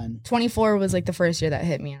 It's fine. 24 was like the first year that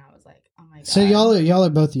hit me, and I was like, oh my god. So y'all are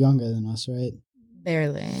both younger than us, right?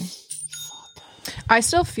 barely. I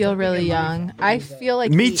still feel really young. I feel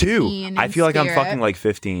like Me too. 18 I in feel like I'm spirit. fucking like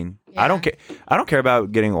 15. Yeah. I don't care. I don't care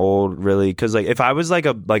about getting old really, because like if I was like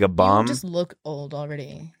a bum. You just look old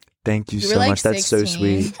already. Thank you, You so were like much. That's so 16,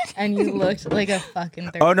 sweet. and you looked like a fucking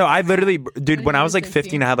 30. Oh no, I literally, dude. When I was like 16.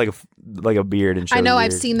 15, I had like a beard and shit. I know. was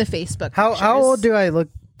I've weird. seen the Facebook. How pictures. old do I look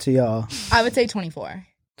to y'all? I would say 24.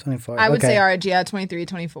 24. I would okay. say ours? Yeah, 23,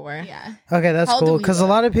 24. Yeah. Okay, that's How old do cool. we Because a look?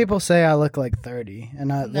 lot of people say I look like 30, and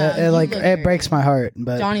No, it you like look it breaks my heart.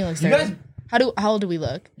 But Johnny looks You 30. guys- How old do we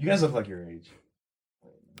look? You guys look like your age.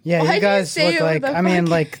 yeah, Why'd you you guys say look it like with a I mean fucking-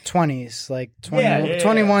 like 20s, like 20, Yeah.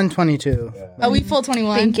 21, 22. Are we full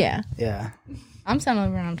 21? Thank you. Yeah. I'm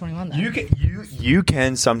sounding around 21 then. You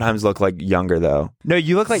can sometimes look like younger though. No,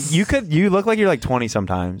 you look like you look like you're like 20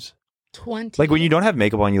 sometimes. 20. Like when you don't have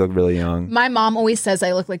makeup on, you look really young. My mom always says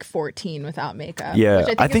I look like 14 without makeup. Yeah, which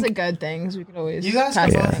I I think, think- is a good thing. 'Cause we could always You guys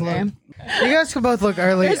pass can it both in there. look. You guys could both look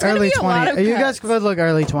early There's gonna 20. be a lot of You guys cuts. could both look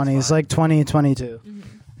early 20s, like 20, 22.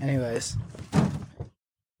 Anyways,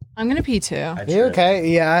 I'm gonna pee too. you okay?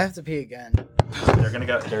 Yeah, I have to pee again.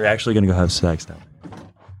 They're actually gonna go have sex now.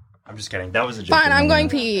 I'm just kidding. That was a joke. Fine, I'm going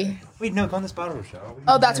pee. Wait, no, go on this bottle show.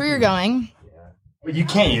 Oh, that's where you're going? Wait, you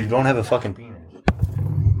can't. You don't have a fucking penis.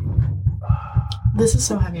 This is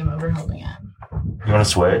so heavy, I'm over holding it. You want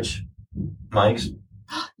to switch, mics?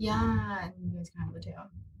 Yeah, you guys can have the two.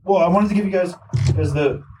 Well, I wanted to give you guys because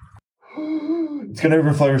it's gonna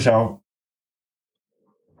overflow your shower.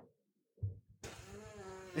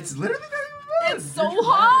 It's literally. It's so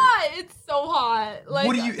hot. It's so hot. Like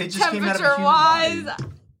What do you? It just came out of a temperature human wise. body.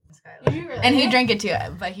 And he drank it too,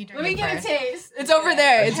 but he drank Let me it get a first. taste. It's over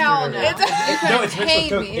there. It's Hell no. No, it's mixed Pay with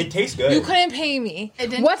Coke. me. It tastes good. You couldn't pay me. It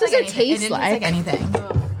didn't What taste does like it anything. taste It didn't like? taste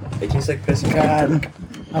like anything. It tastes like piss and God,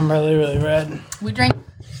 I'm really, really red. We drank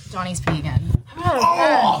Johnny's pee again.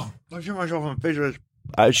 Oh! I shoot myself in the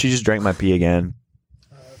face. She just drank my pee again.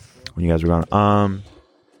 When you guys were gone.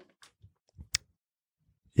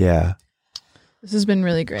 Yeah. This has been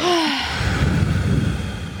really great.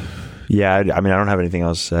 Yeah, I mean, I don't have anything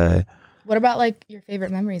else to say. What about like your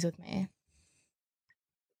favorite memories with me?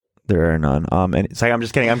 There are none. And it's like, I'm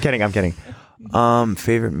just kidding. I'm kidding.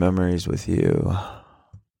 Favorite memories with you.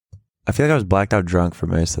 I feel like I was blacked out drunk for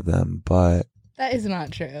most of them, but That is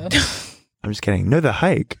not true. I'm just kidding. No, the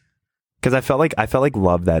hike. Because I felt like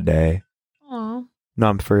love that day. Aw. No,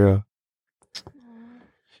 I'm for real.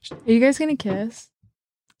 Are you guys gonna kiss?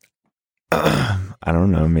 I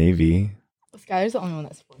don't know, maybe. Skylar's the only one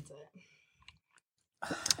that supports it.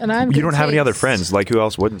 And I'm. You don't have any other friends. Like, who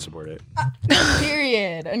else wouldn't support it?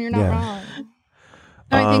 Period. And you're not Yeah. wrong.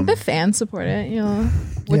 I think the fans support it. You know,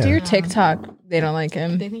 with Yeah. your TikTok, they don't like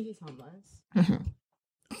him. They think he's homeless.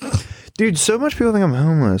 Dude, so much people think I'm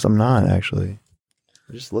homeless. I'm not, actually.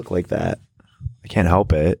 I just look like that. I can't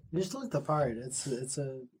help it. You just look the part. It's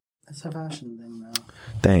a fashion thing now.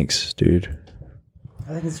 Thanks, dude.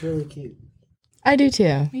 I think it's really cute. I do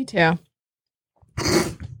too. Me too.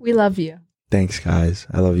 We love you. Thanks, guys.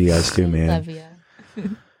 I love you guys too, man. Love you. Be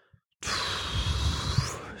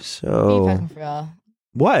So, fucking for real.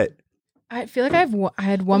 what? I feel like I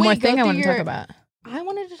had one Wait, more go thing I through want to talk your- about. I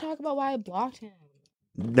wanted to talk about why I blocked him.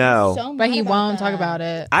 No. So But mad he about won't talk that. about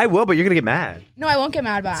it. I will, but you're going to get mad. No, I won't get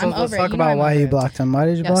mad about it. So I'm let's over it. talk You know about I'm why over you it. blocked him. Why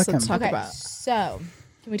did you Yes, block let's him? talk Okay, about. so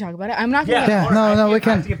can we talk about it? I'm not gonna. Yeah, no, we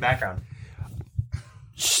can. To get background.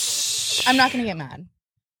 I'm not gonna get mad.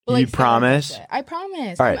 You Sarah promise? does it. I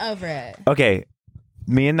promise. All I'm right. over it. Okay.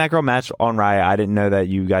 Me and that girl matched on Raya. I didn't know that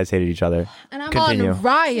you guys hated each other. And I'm Continue. on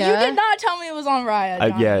Raya. You did not tell me it was on Raya.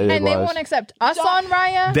 Johnny. Yeah, it and they was. won't accept us on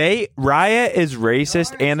Raya. Raya is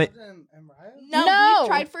racist and No, we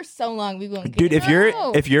tried for so long. We won't. dude, if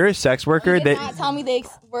No. you're a sex worker, you they did not tell me they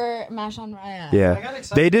were mashed on Raya. yeah,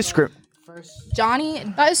 they discriminate. Johnny.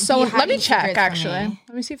 That is so. be Let me hiding check. secrets from Actually, me.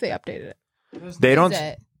 let me see if they updated it. They don't. Is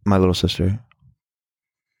it? My little sister.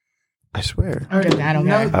 I swear. I'm joking, I don't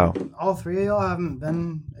care. Oh. All three of y'all haven't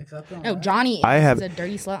been accepted. on No, that? Johnny. I have- is a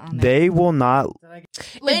dirty slut on there. They will not,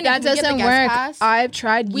 If Landon, that can we get the doesn't guest work, pass? I've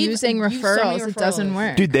tried We've using used so many referrals. It doesn't referrals.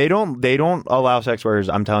 work. dude. They don't allow sex workers.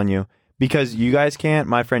 I'm telling you, because you guys can't.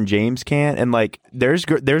 My friend James can't, and like there's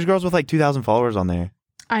girls with like 2,000 followers on there,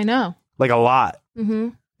 I know. like a lot, Mm-hmm.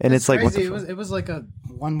 and it's like what Crazy. the fuck? It was like a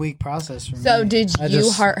 1 week process for me. So did I you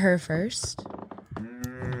just- heart her first?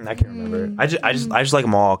 I can't remember. I just like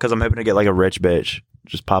them all because I'm hoping to get like a rich bitch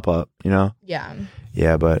just pop up, you know? Yeah.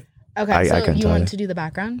 Yeah, but Okay. I so couldn't you tell want you. to do the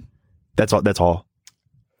background? that's all. That's all.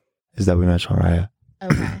 Is that we matched on Raya?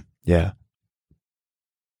 Okay. Yeah.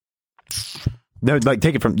 No, like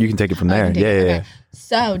take it from. You can take it from I there. can take Yeah, it. yeah, Okay.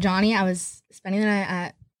 So Johnny, I was spending the night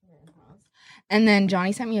at, and then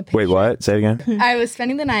Johnny sent me a picture. Wait, what? Say it again. I was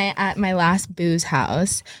spending the night at my last booze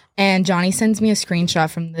house, and Johnny sends me a screenshot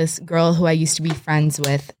from this girl who I used to be friends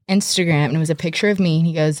with Instagram, and it was a picture of me. And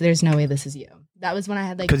he goes, "There's no way this is you." That was when I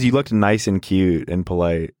had like. Because you looked nice and cute and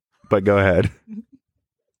polite. But go ahead.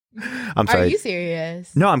 I'm Are sorry. you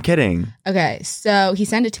serious? No, I'm kidding. Okay, so he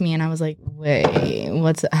sent it to me, and I was like, "Wait,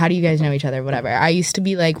 how do you guys know each other? Whatever." I used to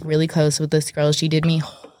be like really close with this girl. She did me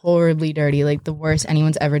horribly dirty, like the worst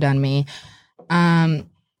anyone's ever done me.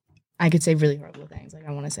 I could say really horrible things. Like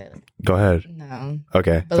I want to say like Go ahead. no,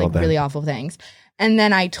 Okay. but like don't then. really awful things. And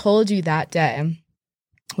then I told you that day.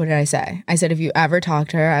 What did I say? I said, if you ever talk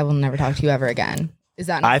to her, I will never talk to you ever again. Is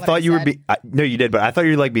that? Not I what thought you were said? no, you did, but I thought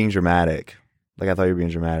you were like being dramatic. Like I thought you were being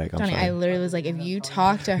dramatic. I'm Johnny, sorry. I literally was like, if you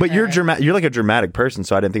talk to her, But you're dramatic. You're like a dramatic person,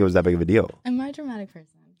 so I didn't think it was that big of a deal. Am I a dramatic person?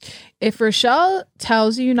 If Rochelle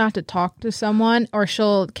tells you not to talk to someone or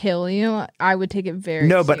she'll kill you, I would take it very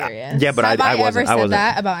No, but serious. yeah, but Have I ever wasn't. said I wasn't.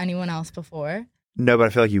 that about anyone else before? No, but I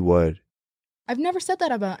feel like you would. I've never said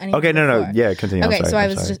that about anyone. Okay, no, before. yeah, continue. Okay, I'm sorry. so I I'm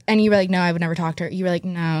was sorry. just, and you were like, no, I would never talk to her. You were like,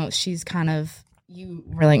 no, she's kind of. You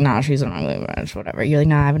were like, nah, she's an ugly bitch, whatever. You're like,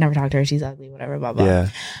 nah, I would never talk to her. She's ugly, whatever, blah blah. Yeah.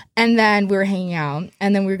 And then we were hanging out,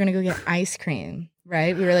 and then we were gonna go get ice cream.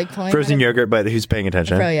 Right? We were like pulling Frozen out of- yogurt, but who's paying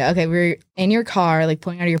attention? Bro, yeah. Okay, we were in your car, like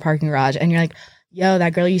pulling out of your parking garage, and you're like, yo,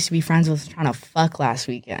 that girl you used to be friends with was trying to fuck last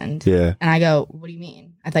weekend. Yeah. And I go, what do you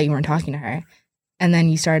mean? I thought you weren't talking to her. And then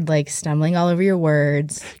you started like stumbling all over your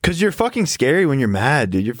words. Because you're fucking scary when you're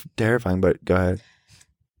mad, dude. You're terrifying, but go ahead.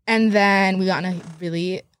 And then we got in a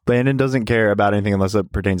really Landon doesn't care about anything unless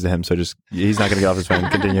it pertains to him, so just he's not going to get off his phone.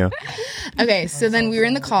 Continue. okay. So then we were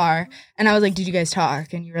in the car, and I was like, "Did you guys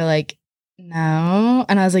talk?" And you were like, "No."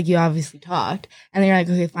 And I was like, "You obviously talked." And then you're like,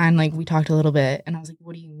 "Okay, fine." Like we talked a little bit, and I was like,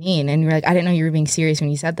 "What do you mean?" And you're like, "I didn't know you were being serious when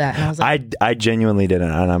you said that." And I was like, I genuinely didn't,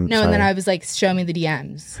 and I'm "No." sorry. And then I was like, "Show me the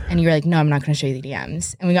DMs." And you were like, "No, I'm not going to show you the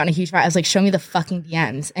DMs." And we got in a huge fight. I was like, "Show me the fucking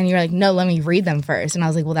DMs." And you were like, "No, let me read them first." And I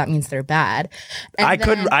was like, "Well, that means they're bad." And I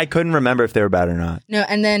couldn't remember if they were bad or not. No,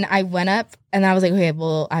 and then I went up and I was like, okay,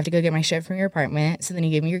 well, I have to go get my shit from your apartment. So then you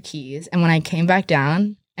gave me your keys. And when I came back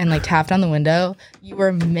down and like tapped on the window, you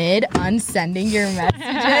were mid unsending your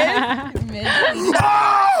messages.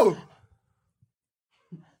 No!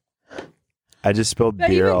 I just spilled that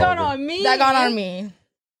beer even all got over. on me. That got on me.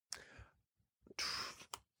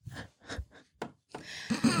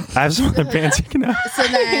 I have some other pants you can have. So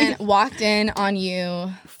then walked in on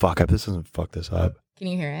you. Fuck, this doesn't fuck this up. Can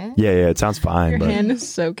you hear it? Yeah, it sounds fine. Your but hand is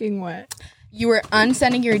soaking wet. You were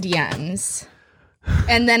unsending your DMs.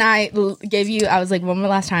 And then I gave you, I was like, one more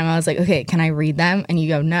last time. I was like, okay, can I read them? And you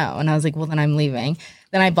go, no. And I was like, well, then I'm leaving.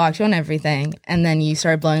 Then I blocked you on everything. And then you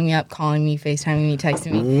started blowing me up, calling me, FaceTiming me,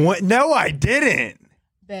 texting me. What? No, I didn't.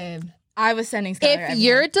 Babe. I was sending Skylar If everything.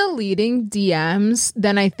 you're deleting DMs,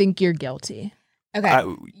 then I think you're guilty. Okay.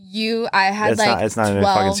 I had it's not a fucking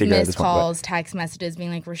 12 secret at missed this point, calls, text messages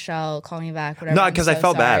being like, Rochelle, call me back, whatever. No, I'm because I so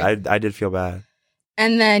felt sorry. bad. I did feel bad.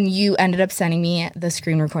 And then you ended up sending me the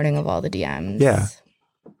screen recording of all the DMs. Yeah.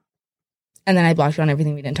 And then I blocked you on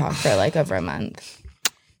everything. We didn't talk for like over a month.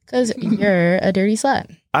 Because you're a dirty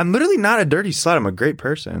slut. I'm literally not a dirty slut. I'm a great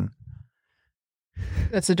person.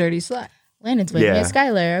 That's a dirty slut. Landon's waving Yeah. at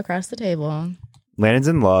Skylar across the table. Landon's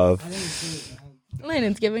in love.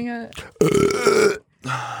 Landon's giving a...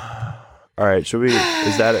 All right, should we?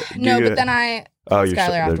 Is that it? No, but then I... Oh, you're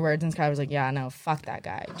Skylar afterwards, and Skylar was like, yeah, no, fuck that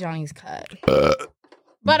guy. Johnny's cut.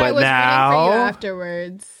 But I was now, rooting for you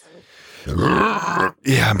afterwards.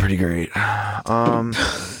 Yeah, I'm pretty great.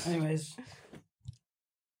 Anyways.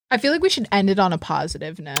 I feel like we should end it on a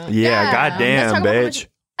positive note. Yeah, goddamn, let's talk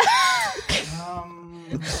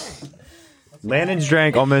bitch. Landon's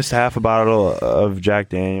drank almost half a bottle of Jack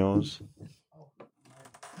Daniels.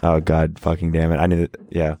 Oh god, fucking damn it! I knew that.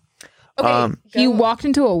 Yeah. Okay, You walked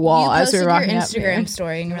into a wall you as we posted were your walking up Instagram here.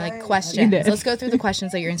 story, and you were like, You questions. did. Let's go through the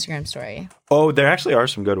questions of your Instagram story. Oh, there actually are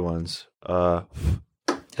some good ones. That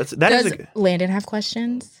is Does Landon have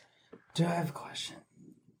questions? Do I have a question?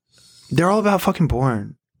 They're all about fucking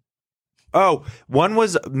porn. Oh, one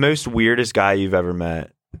was most weirdest guy you've ever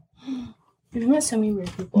met. You've met so many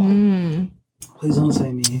weird people. Please don't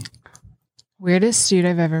say me. Weirdest dude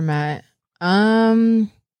I've ever met. I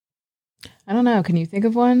don't know. Can you think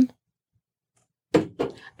of one?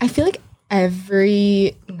 I feel like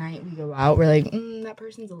every night we go out, we're like, that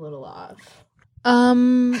person's a little off.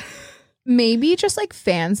 Maybe just like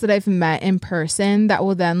fans that I've met in person that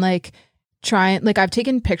will then like try and like I've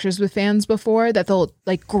taken pictures with fans before that they'll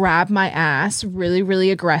like grab my ass really,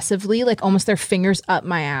 really aggressively, like almost their fingers up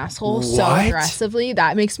my asshole so What? aggressively.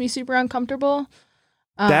 That makes me super uncomfortable.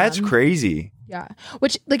 That's crazy. Yeah.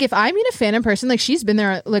 Which like if I meet a fan in person, like she's been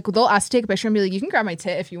there, like they'll ask to take a picture and be like, you can grab my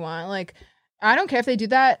tit if you want. Like I don't care if they do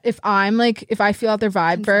that. If I'm like, if I feel out their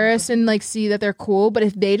vibe first and like see that they're cool, but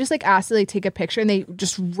if they just like ask to like take a picture and they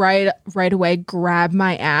just right away grab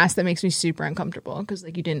my ass, that makes me super uncomfortable because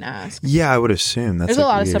like you didn't ask. Yeah, I would assume that's. There's like, a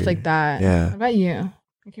lot of stuff weird. like that. Yeah. What about you?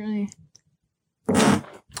 I can't really.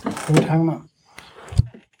 What are we talking about?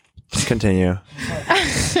 Just continue.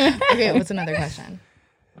 Okay, what's another question?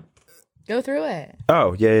 Go through it.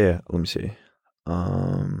 Oh yeah. Let me see.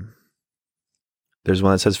 There's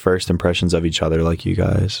one that says first impressions of each other, like you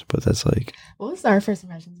guys, but that's like. What was our first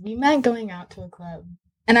impressions? We met going out to a club.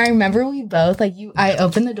 And I remember we both, like, I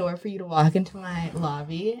opened the door for you to walk into my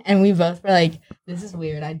lobby, and we both were like, this is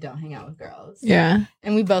weird. I don't hang out with girls. Yeah.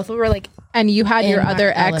 And we both were like, And you had your In my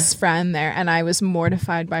other ele- ex-friend there, and I was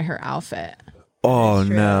mortified by her outfit. Oh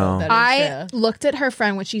true. no. That is I true. looked at her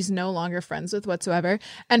friend, which she's no longer friends with whatsoever,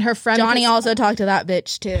 and her friend Johnny also talked to that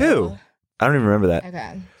bitch, too. Who? I don't even remember that.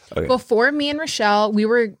 Okay. Okay. Before me and Rochelle,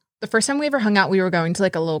 the first time we ever hung out, we were going to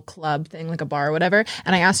like a little club thing, like a bar or whatever.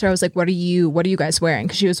 And I asked her, I was like, what are you guys wearing?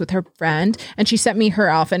 Because she was with her friend, and she sent me her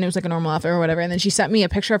outfit, and it was like a normal outfit or whatever. And then she sent me a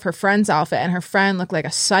picture of her friend's outfit, and her friend looked like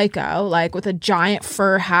a psycho, like with a giant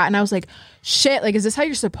fur hat. And I was like, shit, like, is this how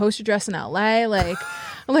you're supposed to dress in LA? Like,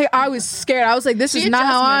 I was scared. I was like, this is not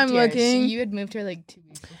how I'm looking. You had moved here like 2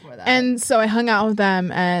 weeks before that. And so I hung out with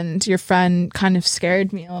them, and your friend kind of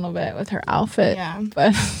scared me a little bit with her outfit. Yeah.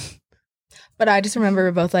 But I just remember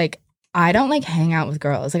we're both like, I don't like hang out with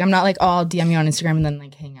girls. Like, I'm not like, oh, I'll DM you on Instagram and then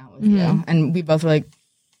like hang out with you. And we both were like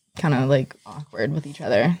kind of like awkward with each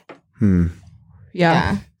other.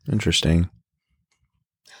 yeah. Interesting.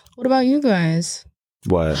 What about you guys?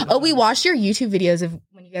 What? Oh, we watched your YouTube videos of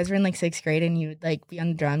when you guys were in like 6th grade and you would like be on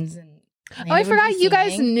the drums and. Oh, I forgot you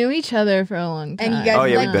guys knew each other for a long time. And you guys Oh,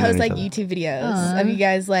 yeah, like we've been post in like each YouTube videos of you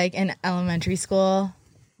guys like in elementary school,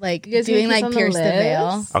 like You guys doing kiss like on the Pierce the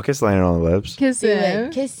Veil. lips? I'll kiss Landon on the lips. Kiss Do him.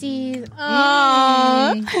 like kisses.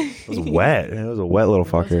 Aww. Mm. It was wet. It was a wet little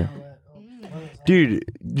fucker. Dude,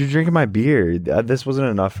 you're drinking my beer. This wasn't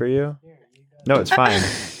enough for you? No, it's fine.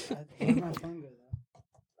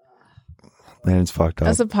 Landon's fucked up.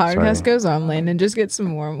 As the podcast Sorry. goes on, Landon just gets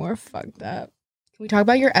more and more fucked up. Can we talk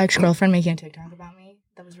about your ex-girlfriend making a TikTok about me?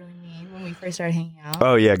 That was really mean when we first started hanging out.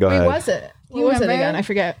 Oh, yeah, go Wait, ahead. was it? What You was it remember? again? I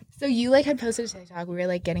forget. So you like had posted a TikTok. We were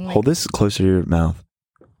like getting like Hold this closer to your mouth.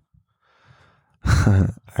 All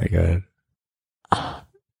right, go ahead.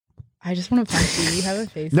 I just want to punch you. You have a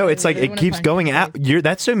face. No, I it's like really it wanna keeps punch going you. out.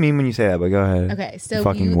 That's so mean when you say that, but go ahead. Okay, so You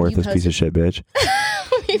fucking you worthless piece of shit, bitch.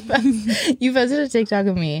 You posted a TikTok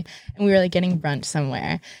of me, and we were like getting brunch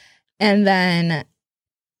somewhere, and then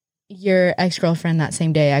your ex-girlfriend that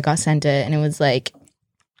same day, I got sent it, and it was like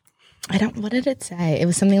What did it say? It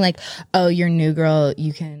was something like, oh, your new girl,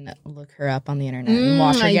 you can look her up on the internet and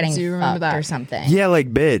watch her getting fucked or something. Yeah,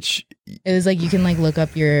 like, bitch. It was like, you can like look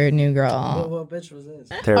up your new girl. What bitch was this?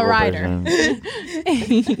 Terrible A rider. person.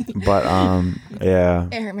 But, yeah.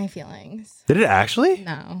 It hurt my feelings. Did it actually?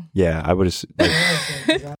 No. Yeah, I would have.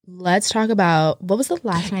 Like, Let's talk about, what was the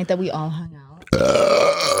last night that we all hung out?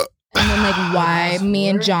 And then like why me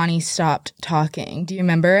and Jonny stopped talking. Do you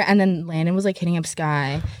remember? And then Landon was like hitting up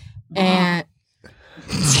Sky. And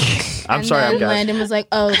I'm sorry, I'm gassed. Landon was like,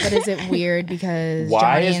 "Oh, but is it weird because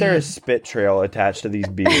Why Jonny is there a and- spit trail attached to these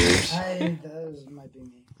beers, Those might be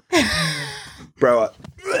me. bro?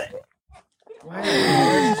 Why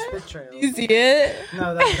there's a spit trail? You see it?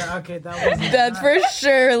 No, okay, that wasn't. That's for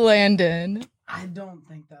sure, Landon." I don't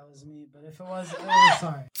think that was me, but if it was, oh,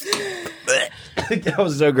 sorry. That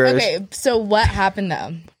was so gross. Okay, so what happened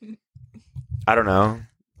though? I don't know.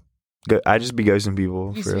 I just be ghosting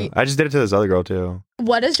people. You For real. sweet. I just did it to this other girl too.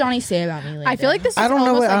 What does Jonny say about me? Landon? I feel like this is I don't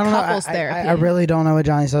know almost what like I don't couples know. therapy. I really don't know what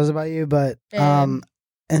Jonny says about you, but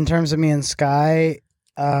in terms of me and Sky,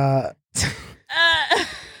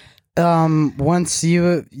 once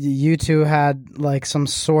you two had like some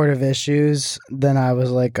sort of issues, then I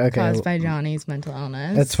was like, okay, caused by Johnny's mental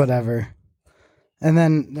illness. it's whatever. And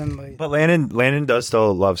then like, But Landon does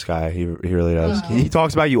still love Sky. He really does. He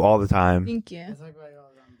talks about you all the time. Thank you.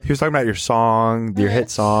 He was talking about your song, your hit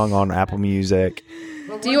song on Apple Music.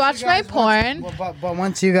 Do you watch my porn? But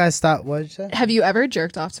once you guys stop, what did you say? Have you ever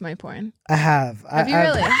jerked off to my porn? I have. Have you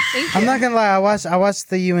really? Thank you. I'm not gonna lie. I watched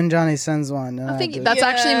the you and Johnny Sins one. And Thank you. That's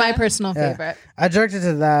actually my personal favorite. I jerked it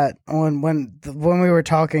to that when we were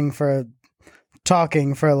talking for a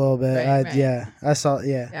little bit. Right. Yeah, I saw.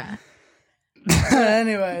 Yeah.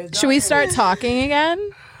 Anyway, Should we start talking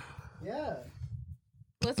again? Yeah.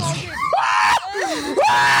 Let's all get.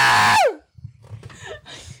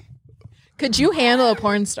 Could you handle a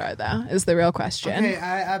porn star though? Is the real question. Okay,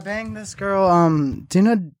 I banged this girl. Do you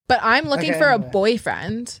know? But I'm looking Okay, for a anyway.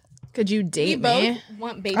 boyfriend. Could you We date both me?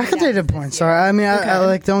 want baby. I could date a daddies porn this star. year. I mean, I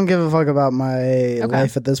like don't give a fuck about my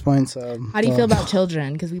life at this point. So, How do you feel about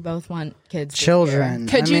children? Because we both want kids. this children?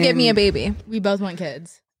 Could you give me a baby? year. We both want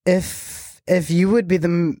kids. If you would be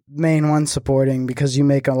the main one supporting because you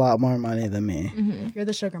make a lot more money than me. You're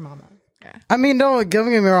the sugar mama. I mean, don't get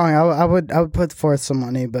me wrong. I would put forth some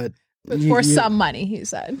money, but For some money, he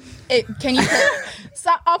said. Can you? So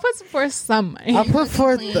I'll put forth some money. I'll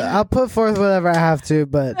put forth whatever I have to.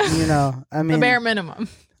 But you know, I mean, The bare minimum.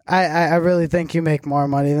 I really think you make more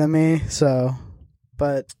money than me. So,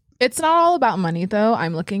 but It's not all about money though.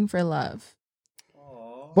 I'm looking for love.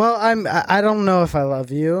 well, I don't know if I love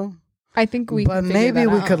you, I think we. but can figure maybe that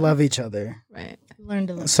we out. could love each other. Right. Learn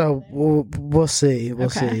to love. So we'll see. We'll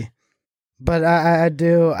Okay. see. But I've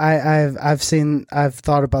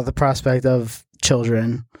thought about the prospect of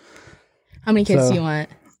children. How many kids So- do you want?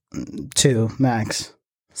 2 max.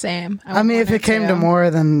 Same. I mean, if it came to more,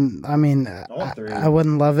 then I mean, three. I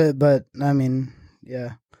wouldn't love it, but I mean,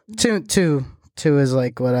 yeah, two is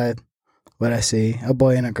like what I see, a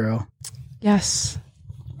boy and a girl. Yes.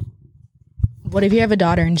 What if you have a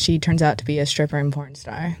daughter and she turns out to be a stripper and porn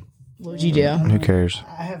star? What would you do? Who cares?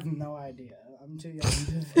 I have no idea. I'm too young.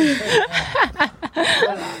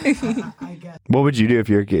 I guess. What would you do if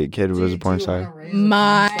your kid was a porn star?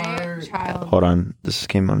 My child. Hold on, this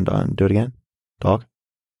came undone. Do it again. Talk.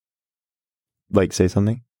 Like, say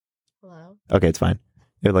something. Hello. Okay, it's fine.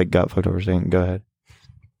 It like got fucked over a second. Go ahead.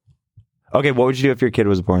 Okay, what would you do if your kid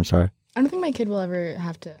was a porn star? I don't think my kid will ever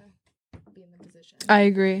have to be in the position. I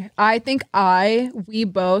agree. I think we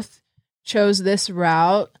both chose this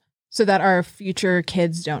route so that our future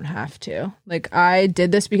kids don't have to. Like, I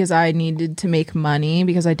did this because I needed to make money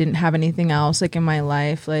because I didn't have anything else like in my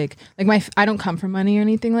life. Like I don't come from money or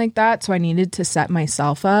anything like that. So I needed to set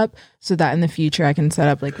myself up so that in the future I can set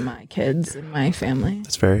up like my kids and my family.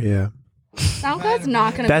 That's fair. Yeah. SoundCloud's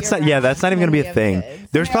not going to. That's not. Yeah, that's not even gonna be a thing.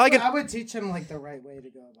 There's probably I gonna. would teach him like the right way to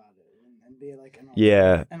go about it and be like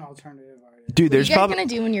an alternative artist. Dude, What are there's you guys probably. going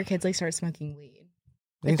to do when your kids like start smoking weed?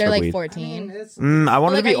 I Like think they're so, like weed. 14. I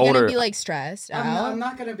want them Like, to be are you older. gonna be like stressed out? I'm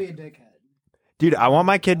not gonna be a dickhead. Dude, I want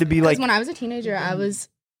my kid to be Because like. when I was a teenager, I was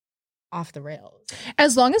off the rails.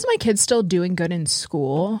 As long as my kid's still doing good in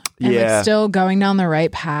school and Yeah. like still going down the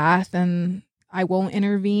right path, and I won't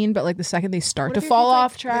intervene. But like the second they start to fall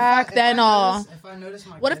off track, then I'll.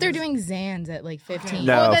 What if they're doing Xans at like 15?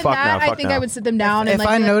 No, Well, then fuck that, no, I fuck think no. I would sit them down If and like,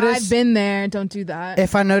 I be like, notice- I've been there. Don't do that.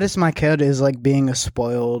 If I notice my kid is like being a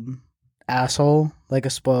spoiled asshole, like a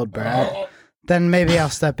spoiled brat, then maybe I'll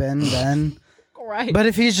step in then. Right. But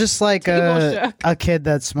if he's just like a kid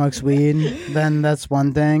that smokes weed, then that's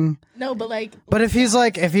one thing. No, but like. But if he's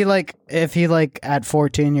like, if he at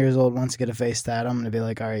 14 years old wants to get a face tat, I'm gonna be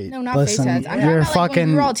like, all right, No, not listen, face tats. I'm you're talking about, like, fucking. when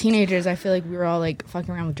we were all teenagers. I feel like we were all like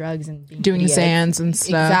fucking around with drugs and being doing idiots. sands and stuff.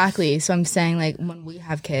 Exactly. So I'm saying like when we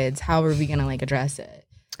have kids, how are we gonna like address it?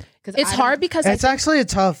 Because It's hard because it's actually a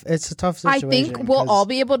tough situation. I think we'll all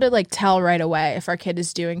be able to like tell right away if our kid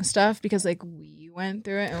is doing stuff because like we went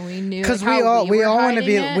through it and we knew because like, we all want to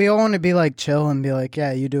be it. we all want to be like chill and be like,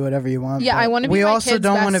 yeah, you do whatever you want. Yeah, but I want to be we my also kid's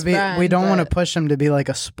don't want to best be friend, we don't want to but push him to be like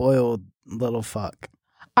a spoiled little fuck.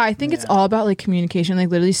 I think it's all about like communication, like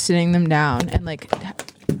literally sitting them down and like.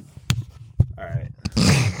 All right.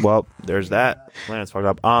 Well, there's that. Landon's fucked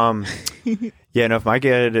up. Yeah, no, if my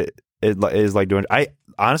kid is like doing,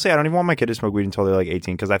 honestly, I don't even want my kid to smoke weed until they're like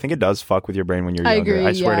 18 because I think it does fuck with your brain when you're I younger. agree.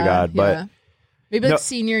 I swear to God. But maybe No. like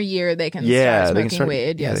senior year they can yeah, start they can smoking start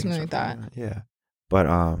weed. Yeah, they can something like start that. doing Yeah, but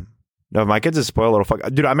no, my kid's a spoiled little fuck.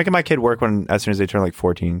 Dude, I'm making my kid work as soon as they turn like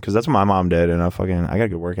 14 because that's what my mom did, and I got a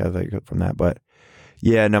good work ethic from that. But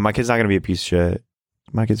yeah, no, my kid's not gonna be a piece of shit.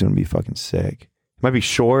 My kid's gonna be fucking sick. It might be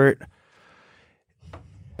short.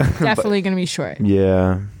 Definitely gonna be short.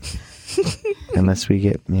 Yeah. Unless we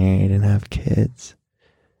get married and have kids.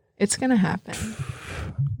 It's gonna happen.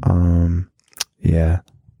 Yeah.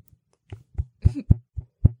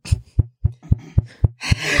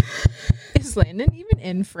 Is Landon even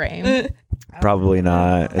in frame? Probably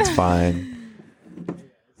not. It's fine.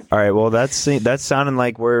 All right. Well, that's sounding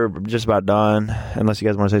like we're just about done. Unless you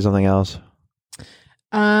guys want to say something else.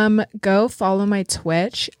 Go follow my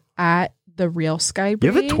Twitch at the Real Skybree.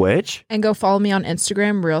 You have a Twitch? And go follow me on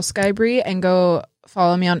Instagram, Real Skybree, and go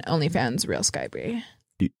follow me on OnlyFans, Real Skybree.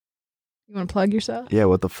 You want to plug yourself? Yeah.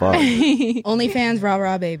 What the fuck? OnlyFans,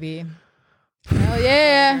 rah baby. Hell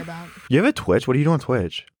yeah. You have a Twitch? What do you do on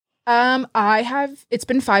Twitch? It's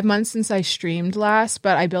been 5 months since I streamed last,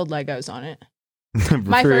 but I build Legos on it.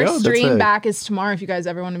 My For real? first That's stream sick. back is tomorrow if you guys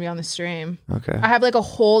ever want to be on the stream. Okay. I have like a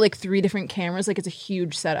whole like 3 different cameras. Like it's a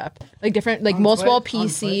huge setup. Like different like On multiple Twitch? On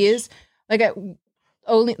PCs. Like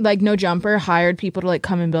only like No Jumper hired people to like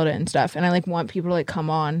come and build it and stuff. And I like want people to like come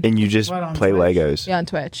on. And you just What, on play Twitch? Legos. Yeah, on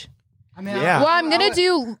Twitch. I mean, Yeah. Well, I'm gonna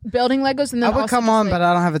do building Legos and then I would also come just, on, like- but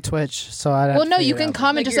I don't have a Twitch, so I'd have well, to no, figure you it can out.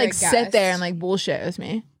 come and Like just you're like a sit there guest. and like bullshit with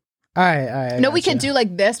me. All right. No, we gotcha. can do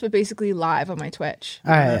like this, but basically live on my Twitch.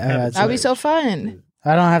 All right. That would be so fun.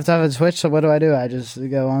 I don't have to have a Twitch, so what do? I just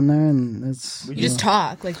go on there and it's. You just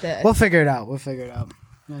talk like this. We'll figure it out.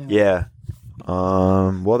 Yeah.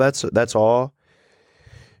 Well, that's all.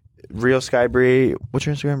 Real Skybree. What's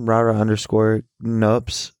your Instagram? Rara _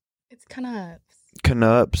 Knupps. It's kind of.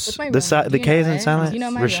 Knupps. What's my The real name? the Do you K know isn't it? silent. Do you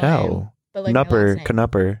know my real Rochelle. name? But, like, my Knupper. last name.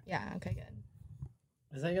 Knupper. Yeah. Okay.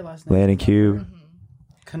 Good. Is that your last name? Landon Q.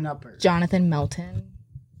 Knupper. Jonathan Melton.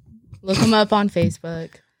 Look him up on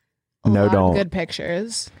Facebook. No, lot of don't. Good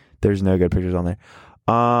pictures. There's no good pictures on there.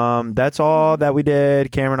 That's all that we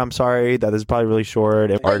did. Cameron, I'm sorry that this is probably really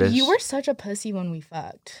short. If But artists, you were such a pussy when we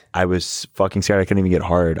fucked. I was fucking scared. I couldn't even get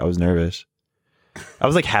hard. I was nervous. I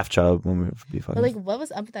was like half chub when we would be fucking. But like, what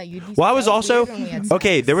was up with that? You'd be Well, I so was also- weird when we had sex.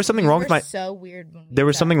 okay, there was something You wrong with were my- So weird. When we there had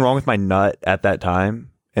was something sex. wrong with my nut at that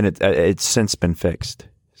time, and it's since been fixed.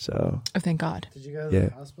 So, Oh, thank God. Did you go to Yeah.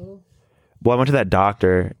 the hospital? well, I went to that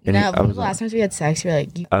doctor, and Yeah. I One was of the last times we had sex, you were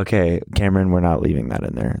like, you okay, Cameron, we're not leaving that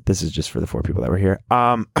in there. This is just for the 4 people that were here.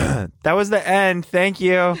 That was the end. Thank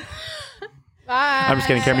you. Bye. I'm just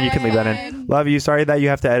kidding, Cameron. You can leave that in. Love you. Sorry that you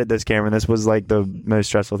have to edit this, Cameron. This was like the most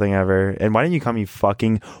stressful thing ever. And why didn't you come, you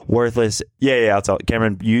fucking worthless? Yeah. I'll tell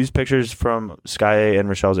Cameron. Use pictures from Sky and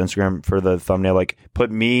Rochelle's Instagram for the thumbnail. Like, put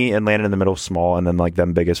me and Landon in the middle, small, and then like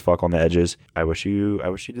them big as fuck on the edges. I wish you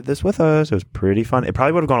did this with us. It was pretty fun. It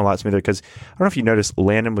probably would have gone a lot smoother because I don't know if you noticed,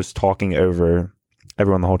 Landon was talking over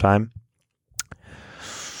everyone the whole time.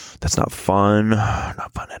 That's not fun.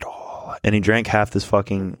 Not fun at all. And he drank half this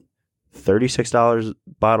fucking $36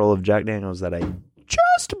 bottle of Jack Daniels that I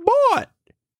just bought.